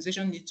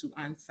organizations need to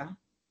answer,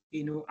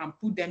 and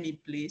put them in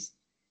place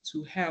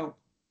to help,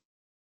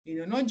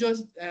 not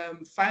just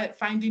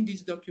finding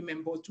this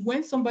document, but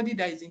when somebody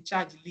that is in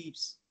charge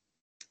leaves,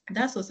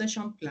 that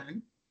succession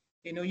plan,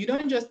 you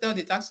don't just tell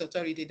the tax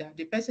authority that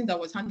the person that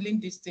was handling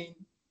this thing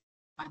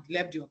had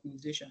left the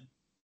organization.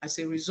 As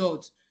a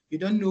result, you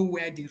don't know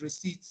where the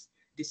receipts,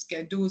 the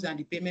schedules, and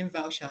the payment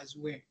vouchers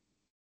were.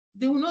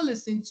 They will not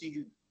listen to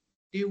you.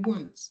 They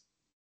won't.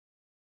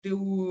 They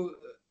will,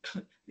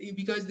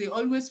 because they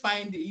always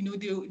find,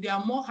 they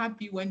are more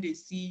happy when they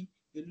see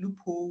a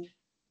loophole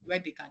where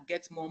they can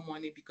get more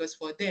money, because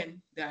for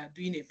them, they are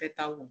doing a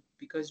better work.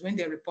 Because when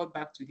they report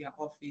back to their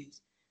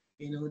office,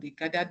 they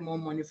gathered more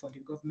money for the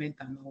government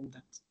and all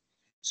that.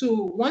 So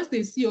once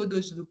they see all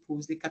those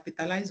loopholes, they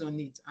capitalize on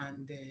it,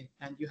 and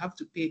you have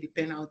to pay the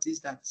penalties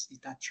that it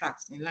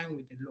attracts in line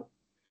with the law.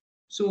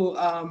 So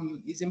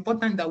it's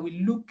important that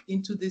we look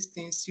into these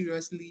things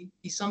seriously.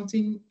 It's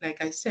something,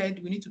 like I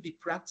said, we need to be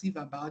proactive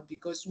about,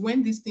 because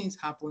when these things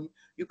happen,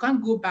 you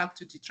can't go back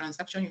to the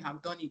transaction you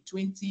have done in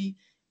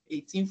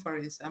 2018, for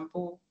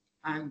example,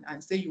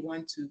 and say you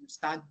want to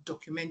start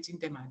documenting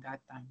them at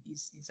that time.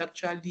 It's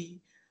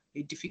actually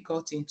a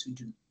difficult thing to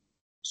do.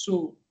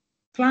 So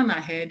plan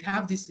ahead,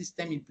 have this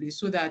system in place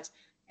so that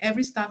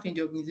every staff in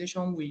the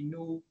organization will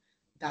know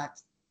that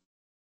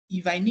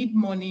if I need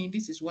money,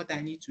 this is what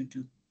I need to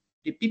do.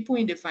 The people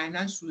in the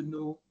finance will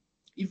know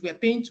if we're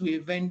paying to a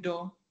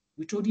vendor,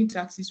 withholding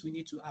taxes we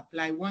need to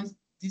apply once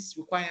this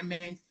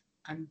requirement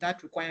and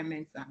that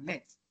requirements are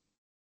met,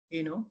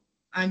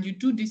 and you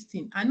do this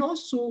thing. And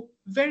also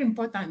very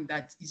important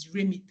that is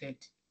remitted.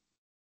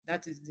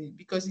 That is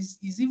because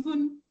it's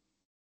even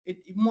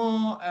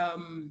more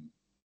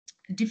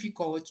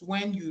difficult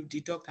when you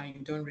deduct and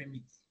you don't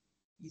remit.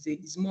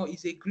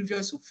 It's a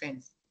grievous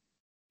offense.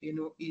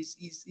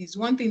 Is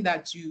one thing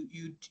that you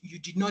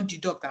did not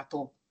deduct at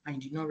all and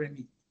you did not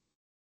remit.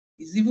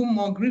 It's even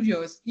more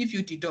grievous if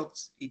you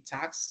deduct a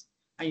tax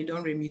and you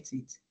don't remit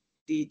it.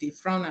 They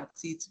frown at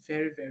it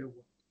very, very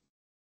well.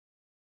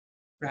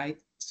 Right?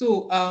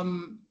 So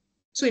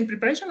so in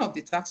preparation of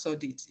the tax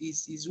audit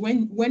is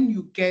when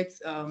you get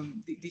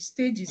the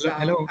stages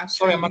Hello. are actually.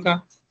 Sorry,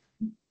 Amaka.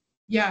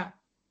 Yeah.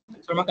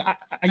 Sorry, Amaka.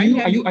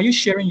 Are you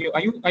sharing your?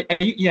 Are you?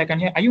 Yeah, I can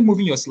hear. Are you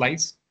moving your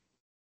slides?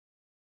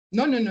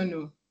 No.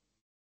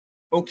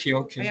 Okay.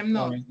 I am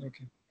not. All right.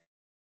 Okay.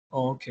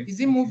 Oh, okay. Is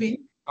it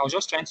moving? I was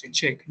just trying to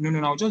check. No.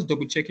 I was just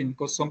double checking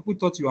because some people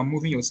thought you were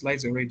moving your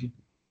slides already.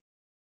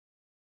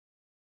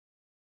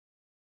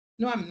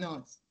 No, I'm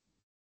not.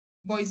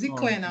 But is it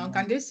clear now?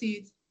 Can they see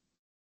it?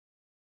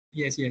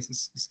 Yes,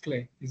 it's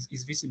clear.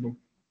 It's visible.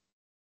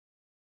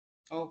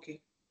 Okay.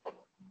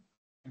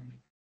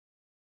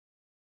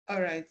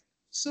 All right.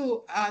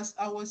 So as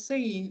I was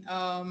saying,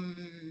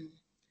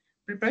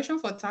 preparation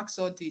for tax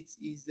audit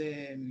is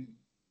the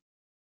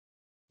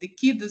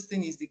key. This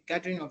thing is the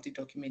gathering of the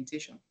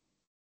documentation.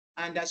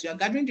 And as you are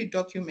gathering the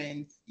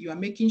documents, you are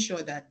making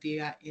sure that they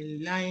are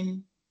in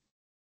line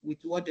with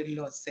what the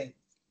law says,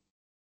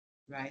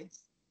 right?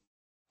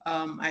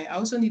 I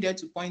also needed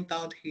to point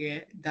out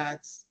here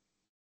that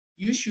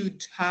you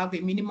should have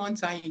a minimum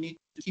time you need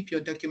to keep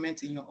your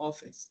documents in your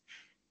office.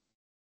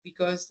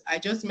 Because I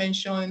just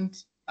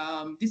mentioned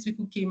these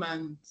people came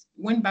and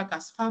went back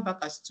as far back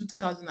as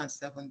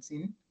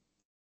 2017.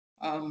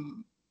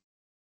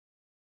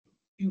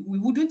 We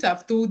wouldn't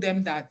have told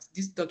them that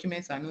these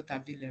documents are not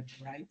available,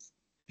 right?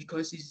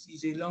 because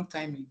it's a long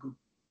time ago,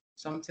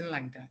 something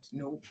like that.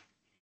 No,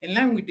 in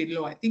line with the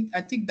law, I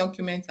think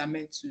documents are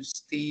meant to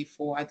stay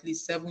for at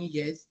least 7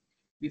 years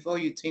before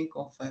you think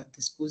of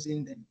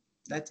disposing them.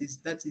 That is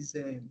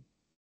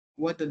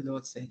what the law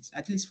says,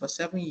 at least for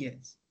 7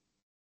 years.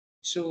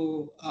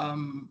 So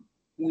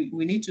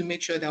we need to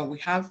make sure that we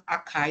have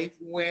archive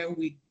where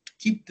we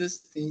keep these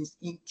things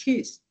in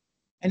case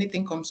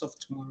anything comes up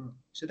tomorrow,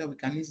 so that we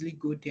can easily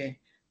go there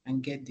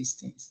and get these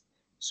things.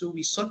 So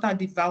we sort out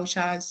the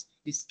vouchers,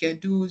 the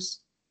schedules,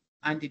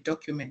 and the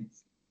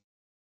documents.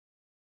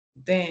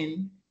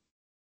 Then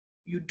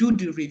you do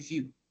the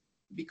review,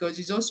 because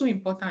it's also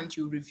important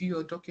you review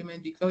your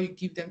document before you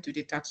give them to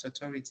the tax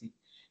authority.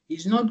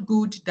 It's not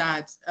good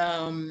that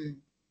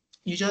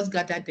you just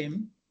gather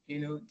them,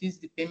 this is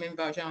the payment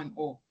voucher and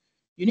all.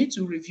 You need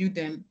to review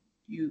them.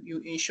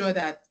 You ensure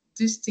that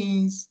these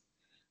things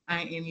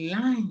are in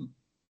line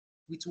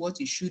with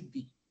what it should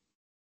be.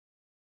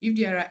 If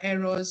there are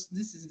errors,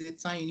 this is the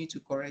time you need to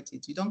correct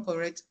it. You don't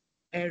correct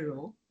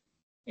error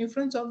in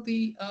front of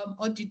the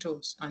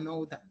auditors and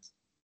all that.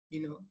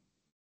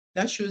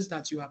 That shows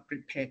that you are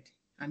prepared.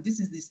 And this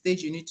is the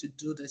stage you need to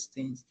do these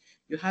things.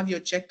 You have your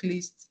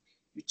checklist,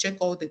 you check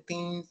all the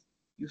things,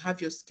 you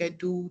have your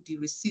schedule, the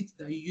receipts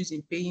that you use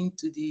in paying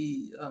to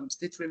the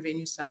State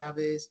Revenue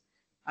Service,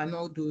 and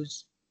all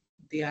those,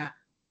 they are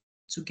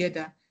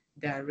together,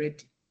 they are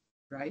ready,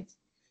 right?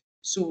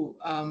 So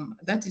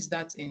that is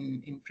that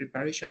in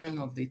preparation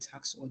of the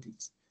tax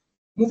audit.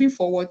 Moving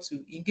forward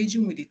to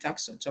engaging with the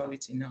tax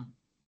authority now.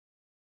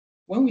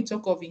 When we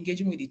talk of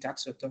engaging with the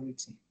tax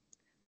authority,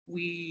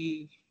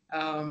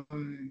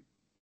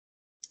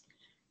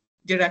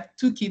 there are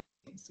two key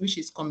things, which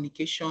is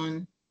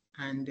communication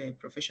and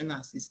professional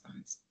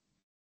assistance.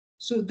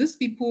 So these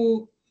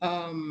people, they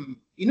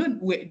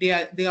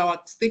are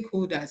our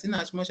stakeholders, in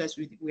as much as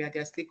we are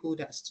their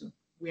stakeholders too.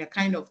 We are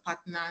kind of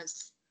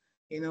partners,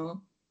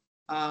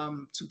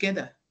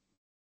 together,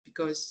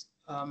 because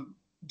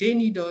they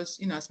need us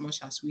in as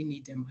much as we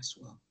need them as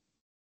well.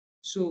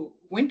 So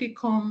when they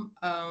come,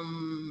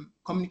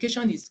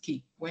 communication is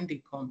key. When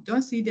they come,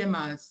 don't see them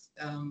as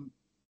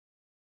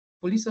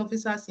police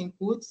officers in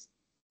quotes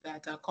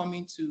that are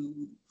coming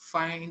to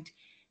find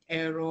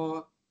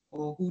error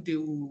or who they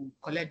will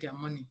collect their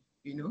money.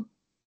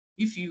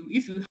 If you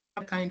have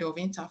that kind of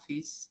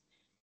interface,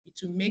 it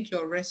will make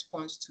your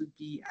response to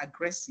be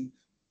aggressive,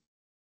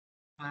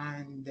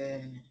 and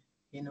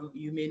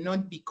you may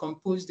not be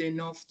composed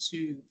enough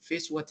to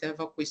face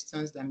whatever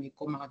questions that may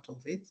come out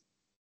of it.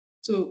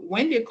 So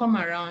when they come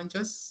around,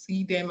 just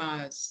see them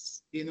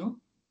as,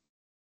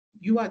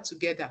 you are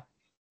together.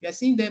 You're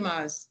seeing them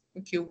as,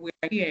 okay, we're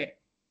here.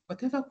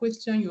 Whatever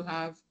question you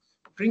have,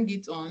 bring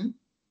it on.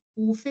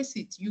 We'll face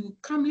it. You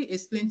calmly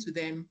explain to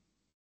them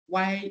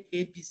why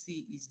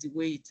ABC is the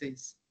way it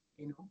is,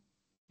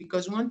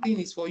 Because one thing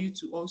is for you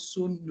to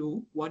also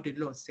know what the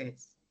law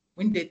says.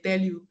 When they tell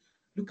you,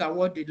 look at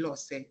what the law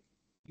said,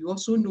 you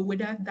also know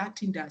whether that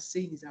thing they're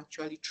saying is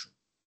actually true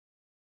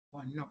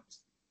or not.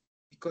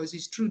 Because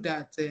it's true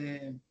that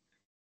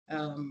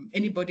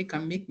anybody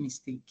can make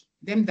mistake.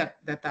 Them that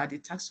are the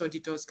tax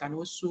auditors can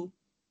also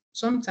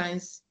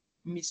sometimes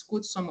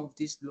misquote some of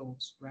these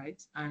laws,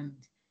 right? And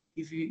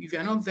if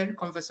you're not very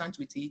conversant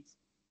with it,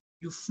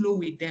 you flow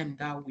with them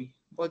that way.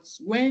 But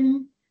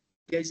when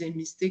there's a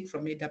mistake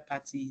from either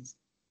parties,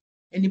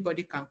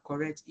 anybody can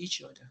correct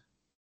each other,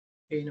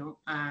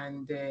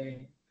 and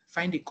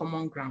find a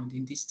common ground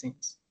in these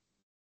things.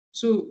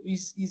 So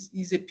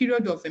it's a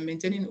period of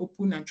maintaining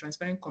open and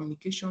transparent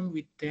communication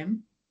with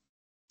them.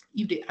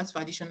 If they ask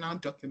for additional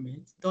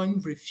documents,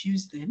 don't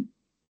refuse them,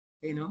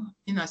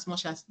 in as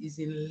much as is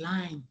in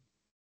line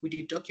with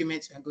the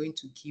documents you are going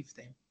to give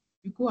them.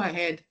 You go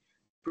ahead,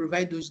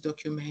 provide those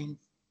documents.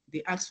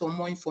 They ask for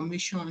more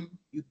information,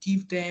 you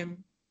give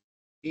them,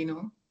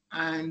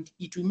 and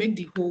it will make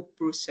the whole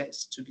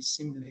process to be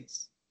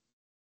seamless.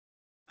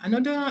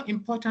 Another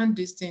important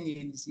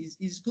thing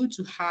is good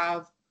to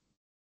have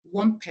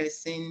one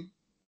person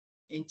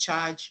in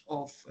charge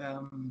of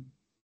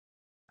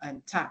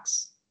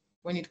tax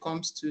when it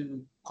comes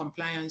to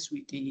compliance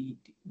with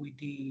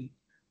the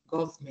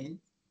government.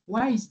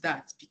 Why is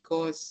that?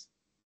 Because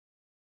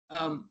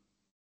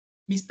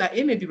Mr.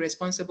 A may be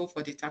responsible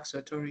for the tax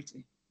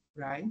authority,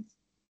 right?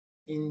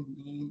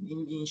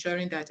 In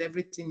ensuring that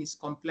everything is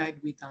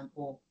complied with and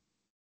all.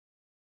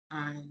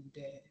 And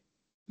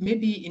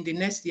maybe in the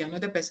next year,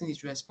 another person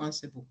is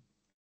responsible.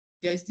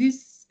 There's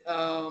this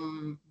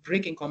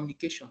break in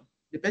communication.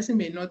 The person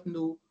may not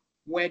know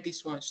where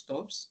this one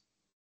stops,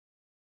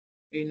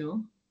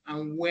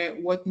 and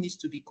what needs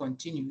to be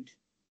continued.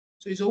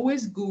 So it's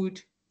always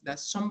good that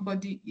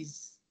somebody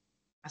is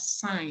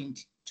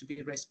assigned to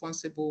be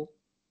responsible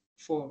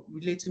for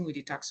relating with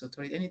the tax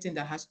authority. Anything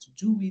that has to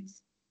do with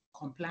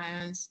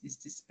compliance is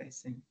this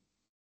person.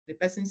 The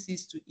person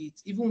sees to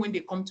it. Even when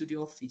they come to the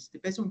office, the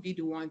person will be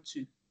the one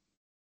to,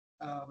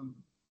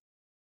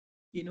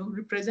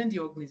 represent the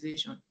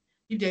organization.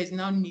 If there is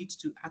now need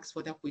to ask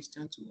further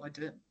questions to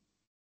other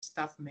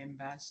staff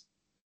members,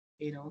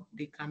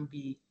 they can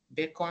be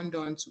beckoned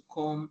on to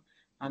come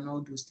and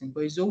all those things.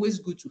 But it's always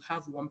good to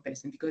have one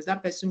person, because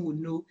that person will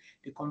know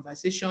the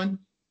conversation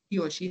he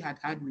or she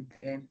had with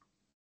them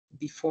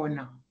before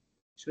now,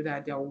 so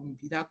that there will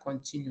be that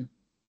continue.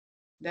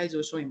 That is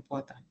also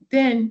important.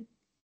 Then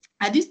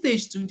at this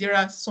stage too, there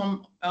are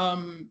some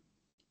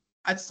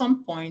at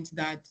some point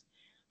that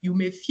you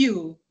may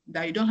feel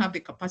that you don't have the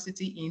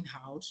capacity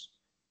in-house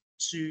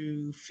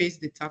to face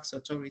the tax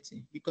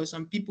authority, because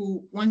some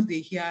people, once they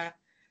hear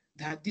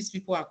that these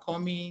people are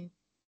coming,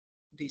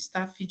 they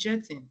start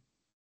fidgeting,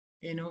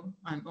 and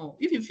all.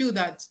 If you feel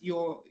that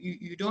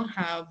you don't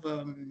have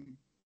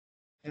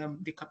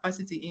the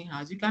capacity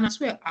in-house, you can as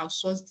well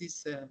outsource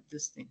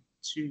this thing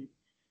to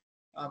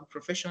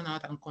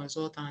professionals and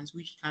consultants,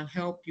 which can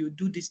help you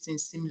do this thing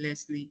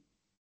seamlessly,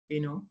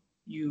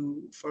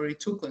 you for a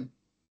token,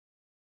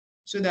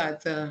 so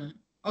that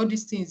all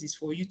these things is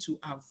for you to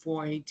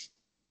avoid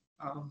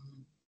um,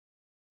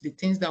 the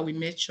things that we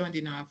mentioned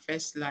in our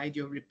first slide,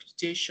 your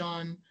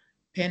reputation,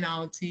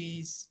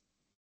 penalties,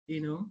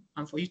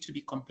 and for you to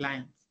be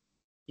compliant.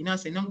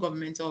 As a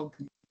non-governmental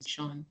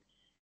organization,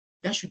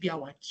 that should be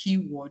our key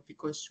word,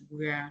 because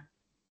we're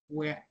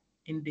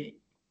in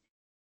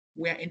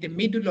the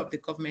middle of the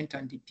government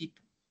and the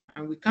people,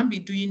 and we can't be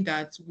doing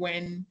that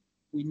when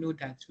we know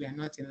that we are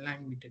not in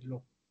line with the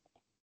law.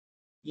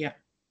 Yeah,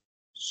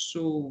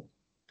 so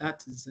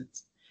that is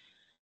it.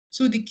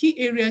 So the key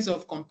areas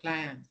of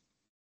compliance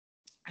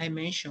I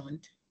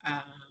mentioned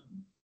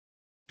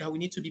that we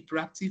need to be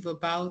proactive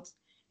about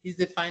is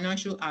the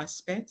financial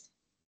aspect,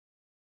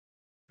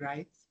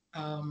 right?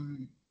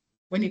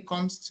 When it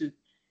comes to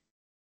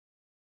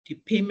the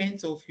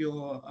payment of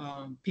your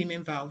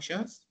payment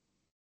vouchers,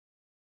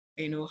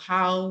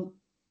 how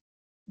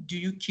do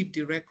you keep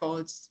the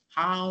records?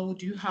 How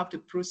do you have the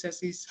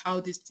processes? How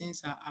these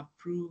things are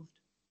approved,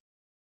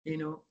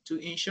 to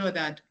ensure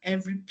that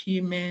every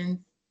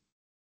payment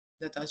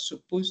that are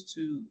supposed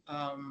to,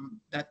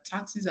 that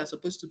taxes are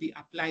supposed to be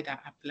applied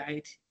are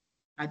applied?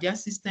 Are there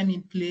systems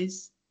in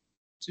place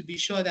to be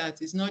sure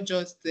that it's not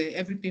just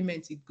every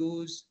payment it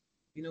goes,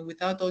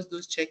 without all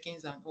those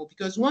check-ins and all?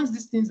 Because once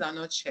these things are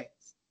not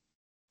checked,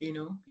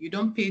 you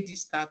don't pay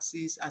these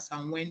taxes as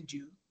and when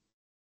due,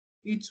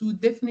 it will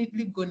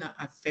definitely gonna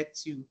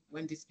affect you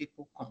when these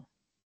people come,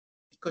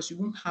 because you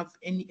won't have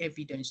any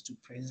evidence to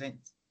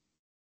present.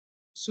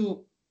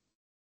 So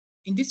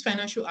in this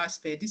financial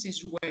aspect, this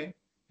is where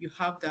you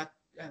have that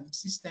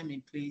system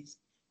in place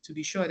to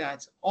be sure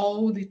that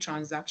all the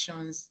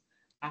transactions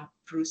are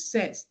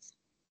processed,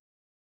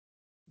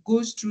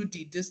 goes through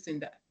the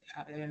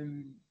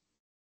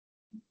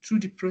through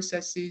the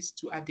processes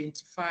to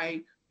identify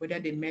whether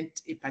they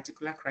met a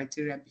particular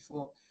criteria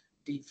before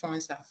the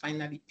funds are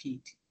finally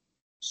paid.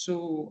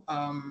 So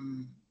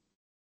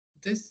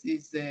this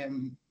is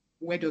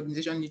where the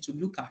organization needs to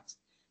look at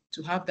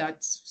to have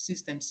that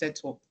system set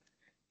up.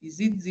 Is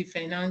it the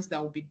finance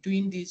that will be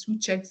doing this? Who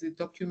checks the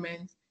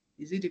documents?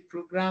 Is it the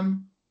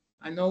program?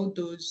 And all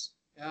those.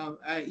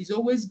 It's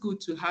always good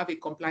to have a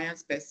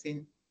compliance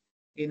person,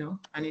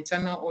 an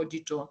internal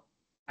auditor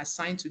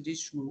assigned to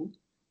this role,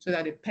 so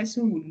that the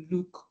person will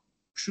look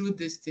through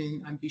this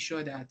thing and be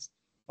sure that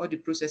all the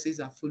processes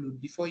are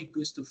followed before it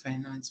goes to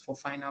finance for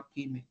final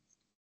payment.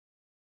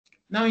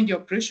 Now, in the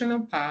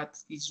operational part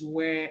is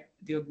where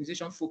the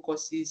organization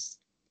focuses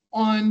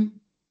on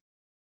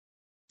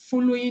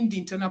following the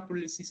internal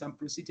policies and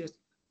procedures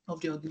of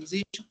the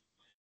organization.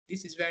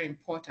 This is very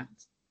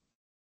important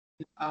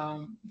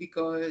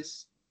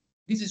because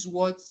this is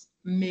what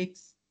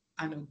makes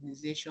an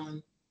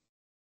organization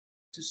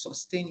to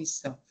sustain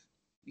itself.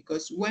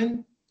 Because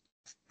when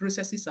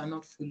processes are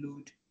not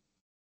followed,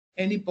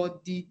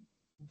 anybody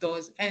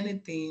does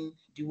anything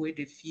the way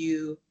they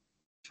feel,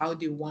 how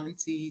they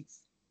want it,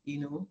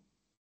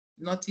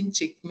 nothing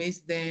checkmates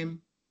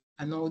them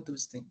and all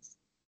those things.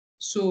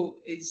 So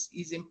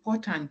it's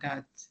important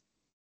that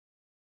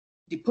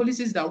the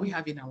policies that we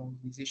have in our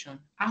organization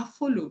are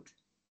followed,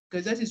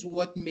 because that is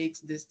what makes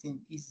this thing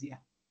easier,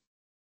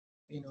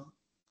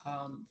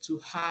 to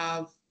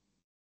have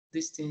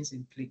these things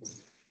in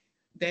place.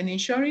 Then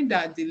ensuring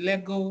that the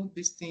legal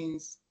these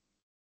things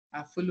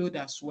are followed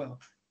as well.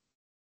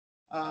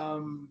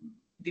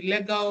 The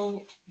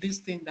legal this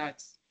thing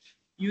that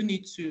you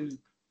need to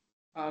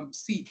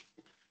see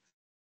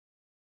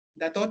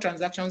that all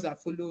transactions are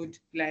followed,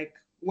 like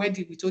where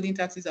the withholding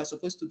taxes are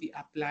supposed to be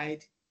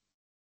applied.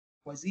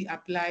 Was it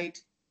applied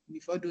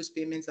before those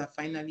payments are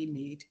finally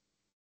made?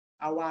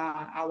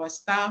 Our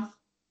staff,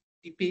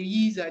 the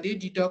payees, are they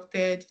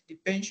deducted? The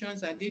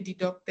pensions, are they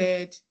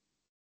deducted?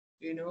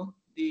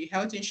 The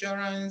health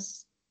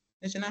insurance,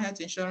 National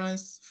Health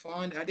Insurance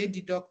Fund, are they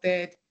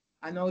deducted?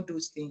 And all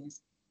those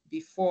things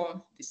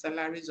before the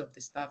salaries of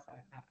the staff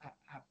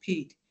are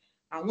paid.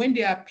 And when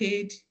they are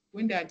paid,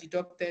 when they are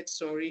deducted,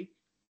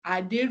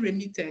 are they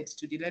remitted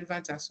to the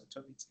relevant tax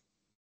authority?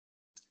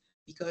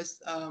 Because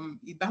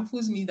it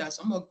baffles me that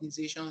some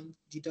organizations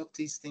deduct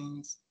these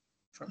things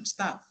from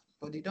staff,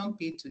 but they don't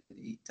pay to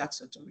the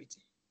tax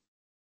authority.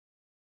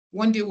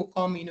 One day will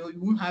come, you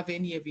won't have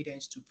any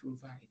evidence to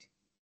provide,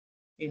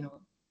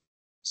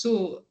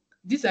 So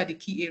these are the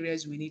key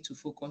areas we need to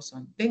focus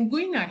on. Then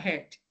going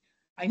ahead,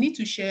 I need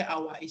to share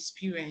our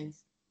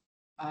experience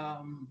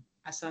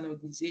as an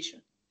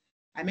organization.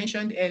 I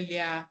mentioned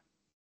earlier,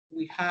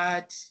 we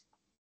had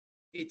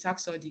a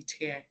tax audit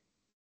here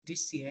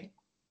this year,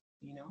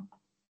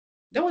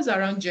 That was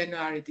around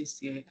January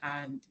this year,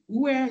 and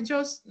we were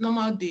just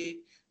normal day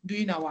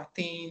doing our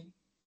thing,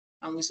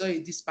 and we saw a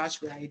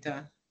dispatch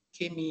rider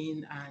came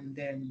in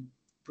and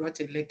brought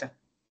a letter.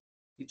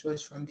 It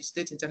was from the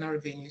State Internal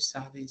Revenue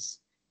Service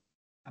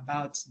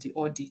about the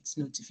audit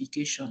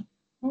notification.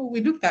 Well,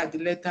 we looked at the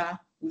letter,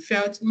 we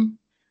felt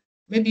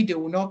maybe they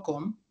will not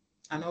come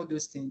and all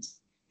those things.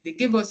 They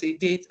gave us a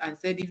date and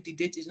said if the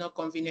date is not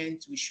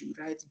convenient, we should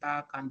write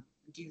back and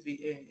give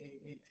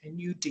a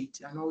new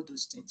date and all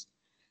those things.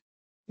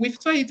 We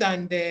saw it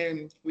and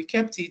we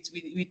kept it.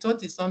 We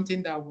thought it's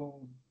something that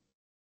will,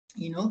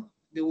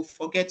 they will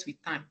forget with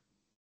time.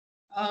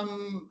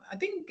 I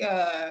think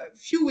a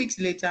few weeks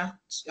later,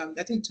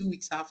 I think 2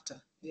 weeks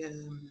after,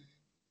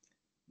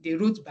 they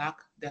wrote back.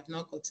 They have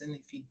not gotten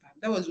any feedback.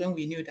 That was when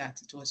we knew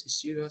that it was a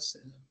serious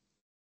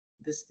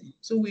this thing.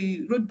 So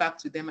we wrote back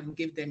to them and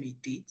gave them a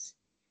date.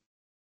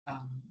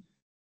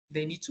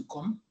 They need to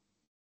come,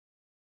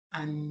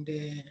 and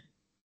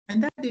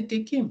that day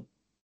they came.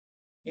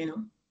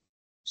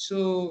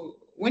 So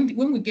when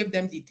we gave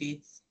them the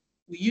dates,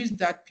 we used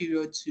that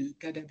period to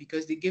gather,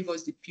 because they gave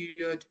us the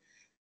period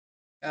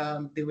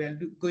they were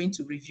going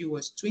to review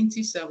was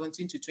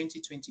 2017 to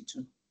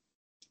 2022,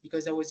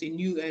 because there was a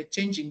new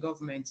change in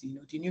government.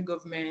 The new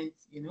government,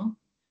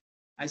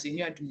 as a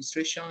new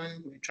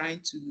administration, we're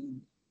trying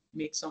to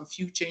make some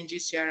few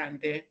changes here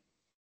and there.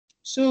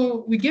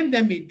 So we gave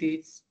them a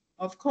date.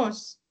 Of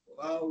course,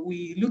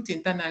 we looked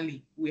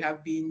internally. We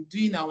have been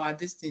doing our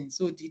distance.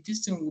 So the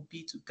distance will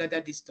be to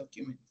gather this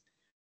document.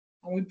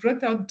 And we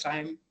brought out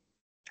time.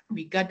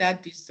 We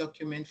gathered this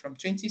document from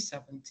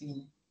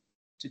 2017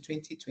 to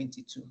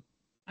 2022.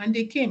 And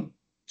they came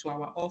to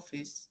our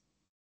office.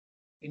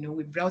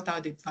 We brought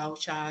out the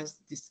vouchers,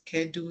 the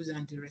schedules,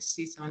 and the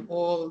receipts, and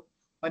all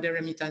other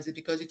remittances,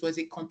 because it was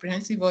a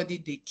comprehensive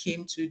audit they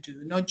came to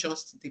do, not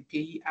just the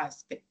payee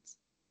aspect.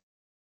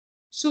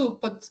 So,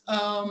 but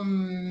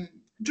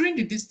during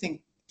the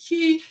distinct,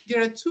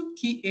 there are two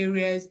key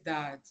areas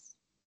that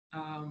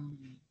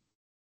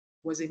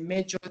was a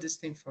major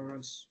distinct for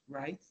us,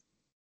 right?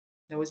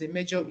 There was a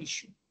major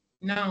issue.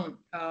 Now,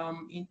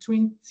 in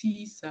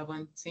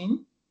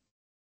 2017,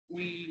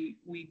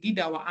 we did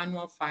our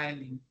annual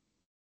filing.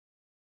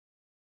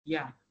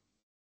 Yeah,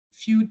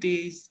 few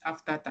days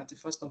after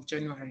 31st of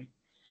January.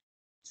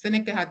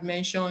 Seneca had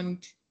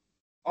mentioned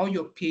all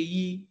your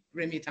payee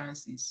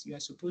remittances, you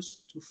are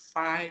supposed to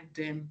file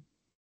them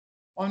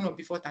on or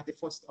before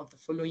 31st of the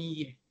following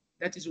year.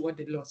 That is what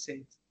the law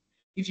says.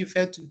 If you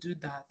fail to do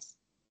that,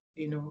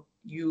 you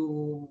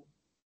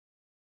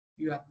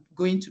are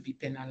going to be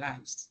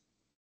penalized.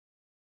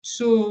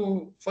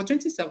 So for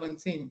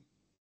 2017,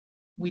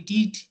 we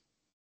did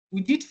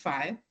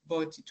file,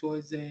 but it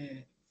was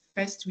the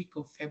first week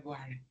of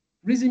February.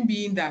 Reason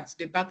being that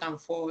the back and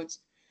forth,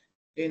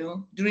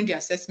 during the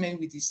assessment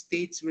with the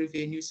State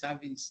Revenue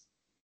Service,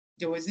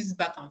 there was this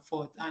back and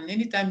forth. And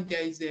anytime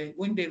there is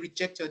when they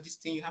reject your this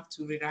thing, you have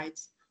to rewrite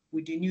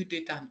with the new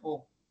date and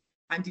all.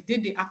 And the day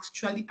they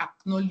actually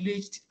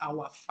acknowledged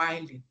our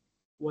filing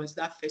was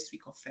that first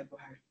week of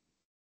February,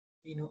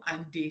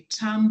 and they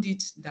termed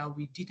it that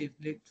we did a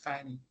late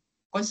filing.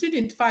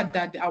 Considering the fact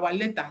that our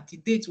letter, the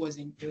date was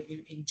in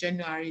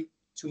January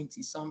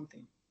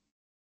 20-something.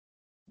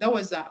 That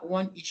was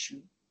one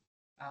issue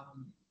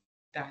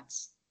that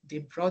they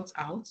brought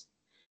out.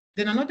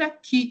 Then another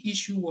key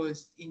issue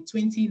was in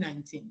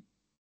 2019,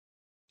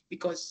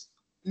 because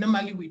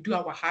normally we do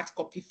our hard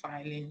copy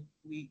filing,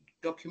 we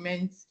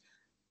document,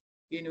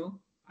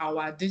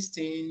 our this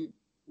thing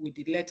with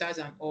the letters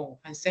and all,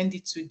 and send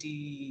it to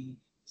the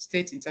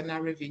State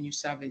Internal Revenue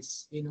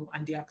Service,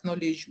 and they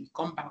acknowledge, we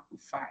come back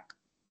with file.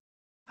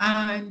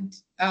 And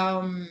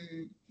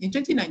in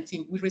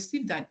 2019, we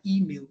received an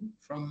email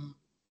from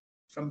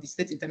the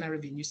State Internal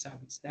Revenue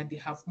Service that they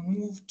have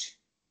moved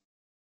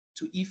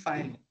to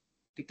e-filing.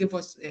 They gave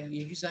us a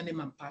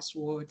username and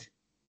password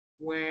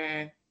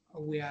where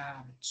we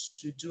are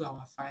to do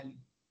our filing.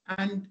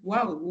 And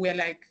wow, we're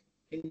like,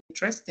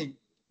 interesting,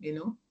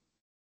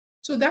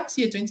 So that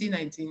year,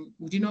 2019,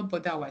 we did not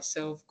bother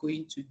ourselves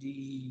going to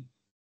the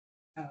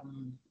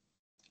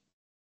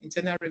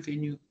Internal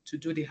Revenue to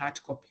do the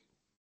hard copy.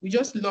 We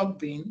just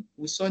logged in,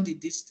 we saw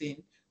this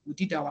thing, we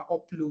did our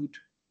upload,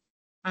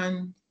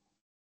 and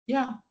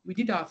yeah, we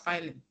did our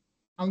filing,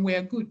 and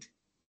we're good.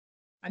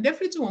 And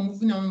everything was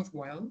moving on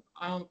well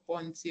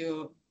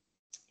until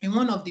in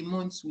one of the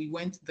months we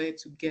went there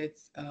to get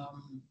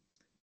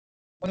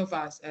one of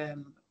us,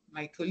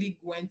 my colleague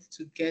went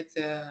to get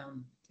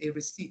a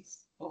receipt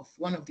of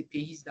one of the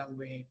payees that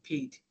were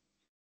paid,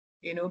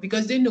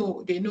 because they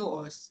know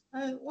us.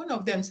 One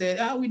of them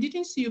said, we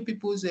didn't see you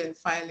people's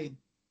filing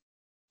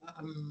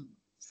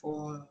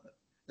for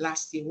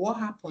last year. What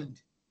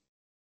happened?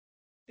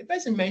 The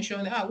person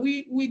mentioned,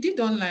 we did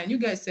online. You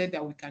guys said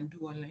that we can do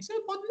online. So,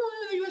 but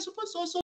no, you are supposed to also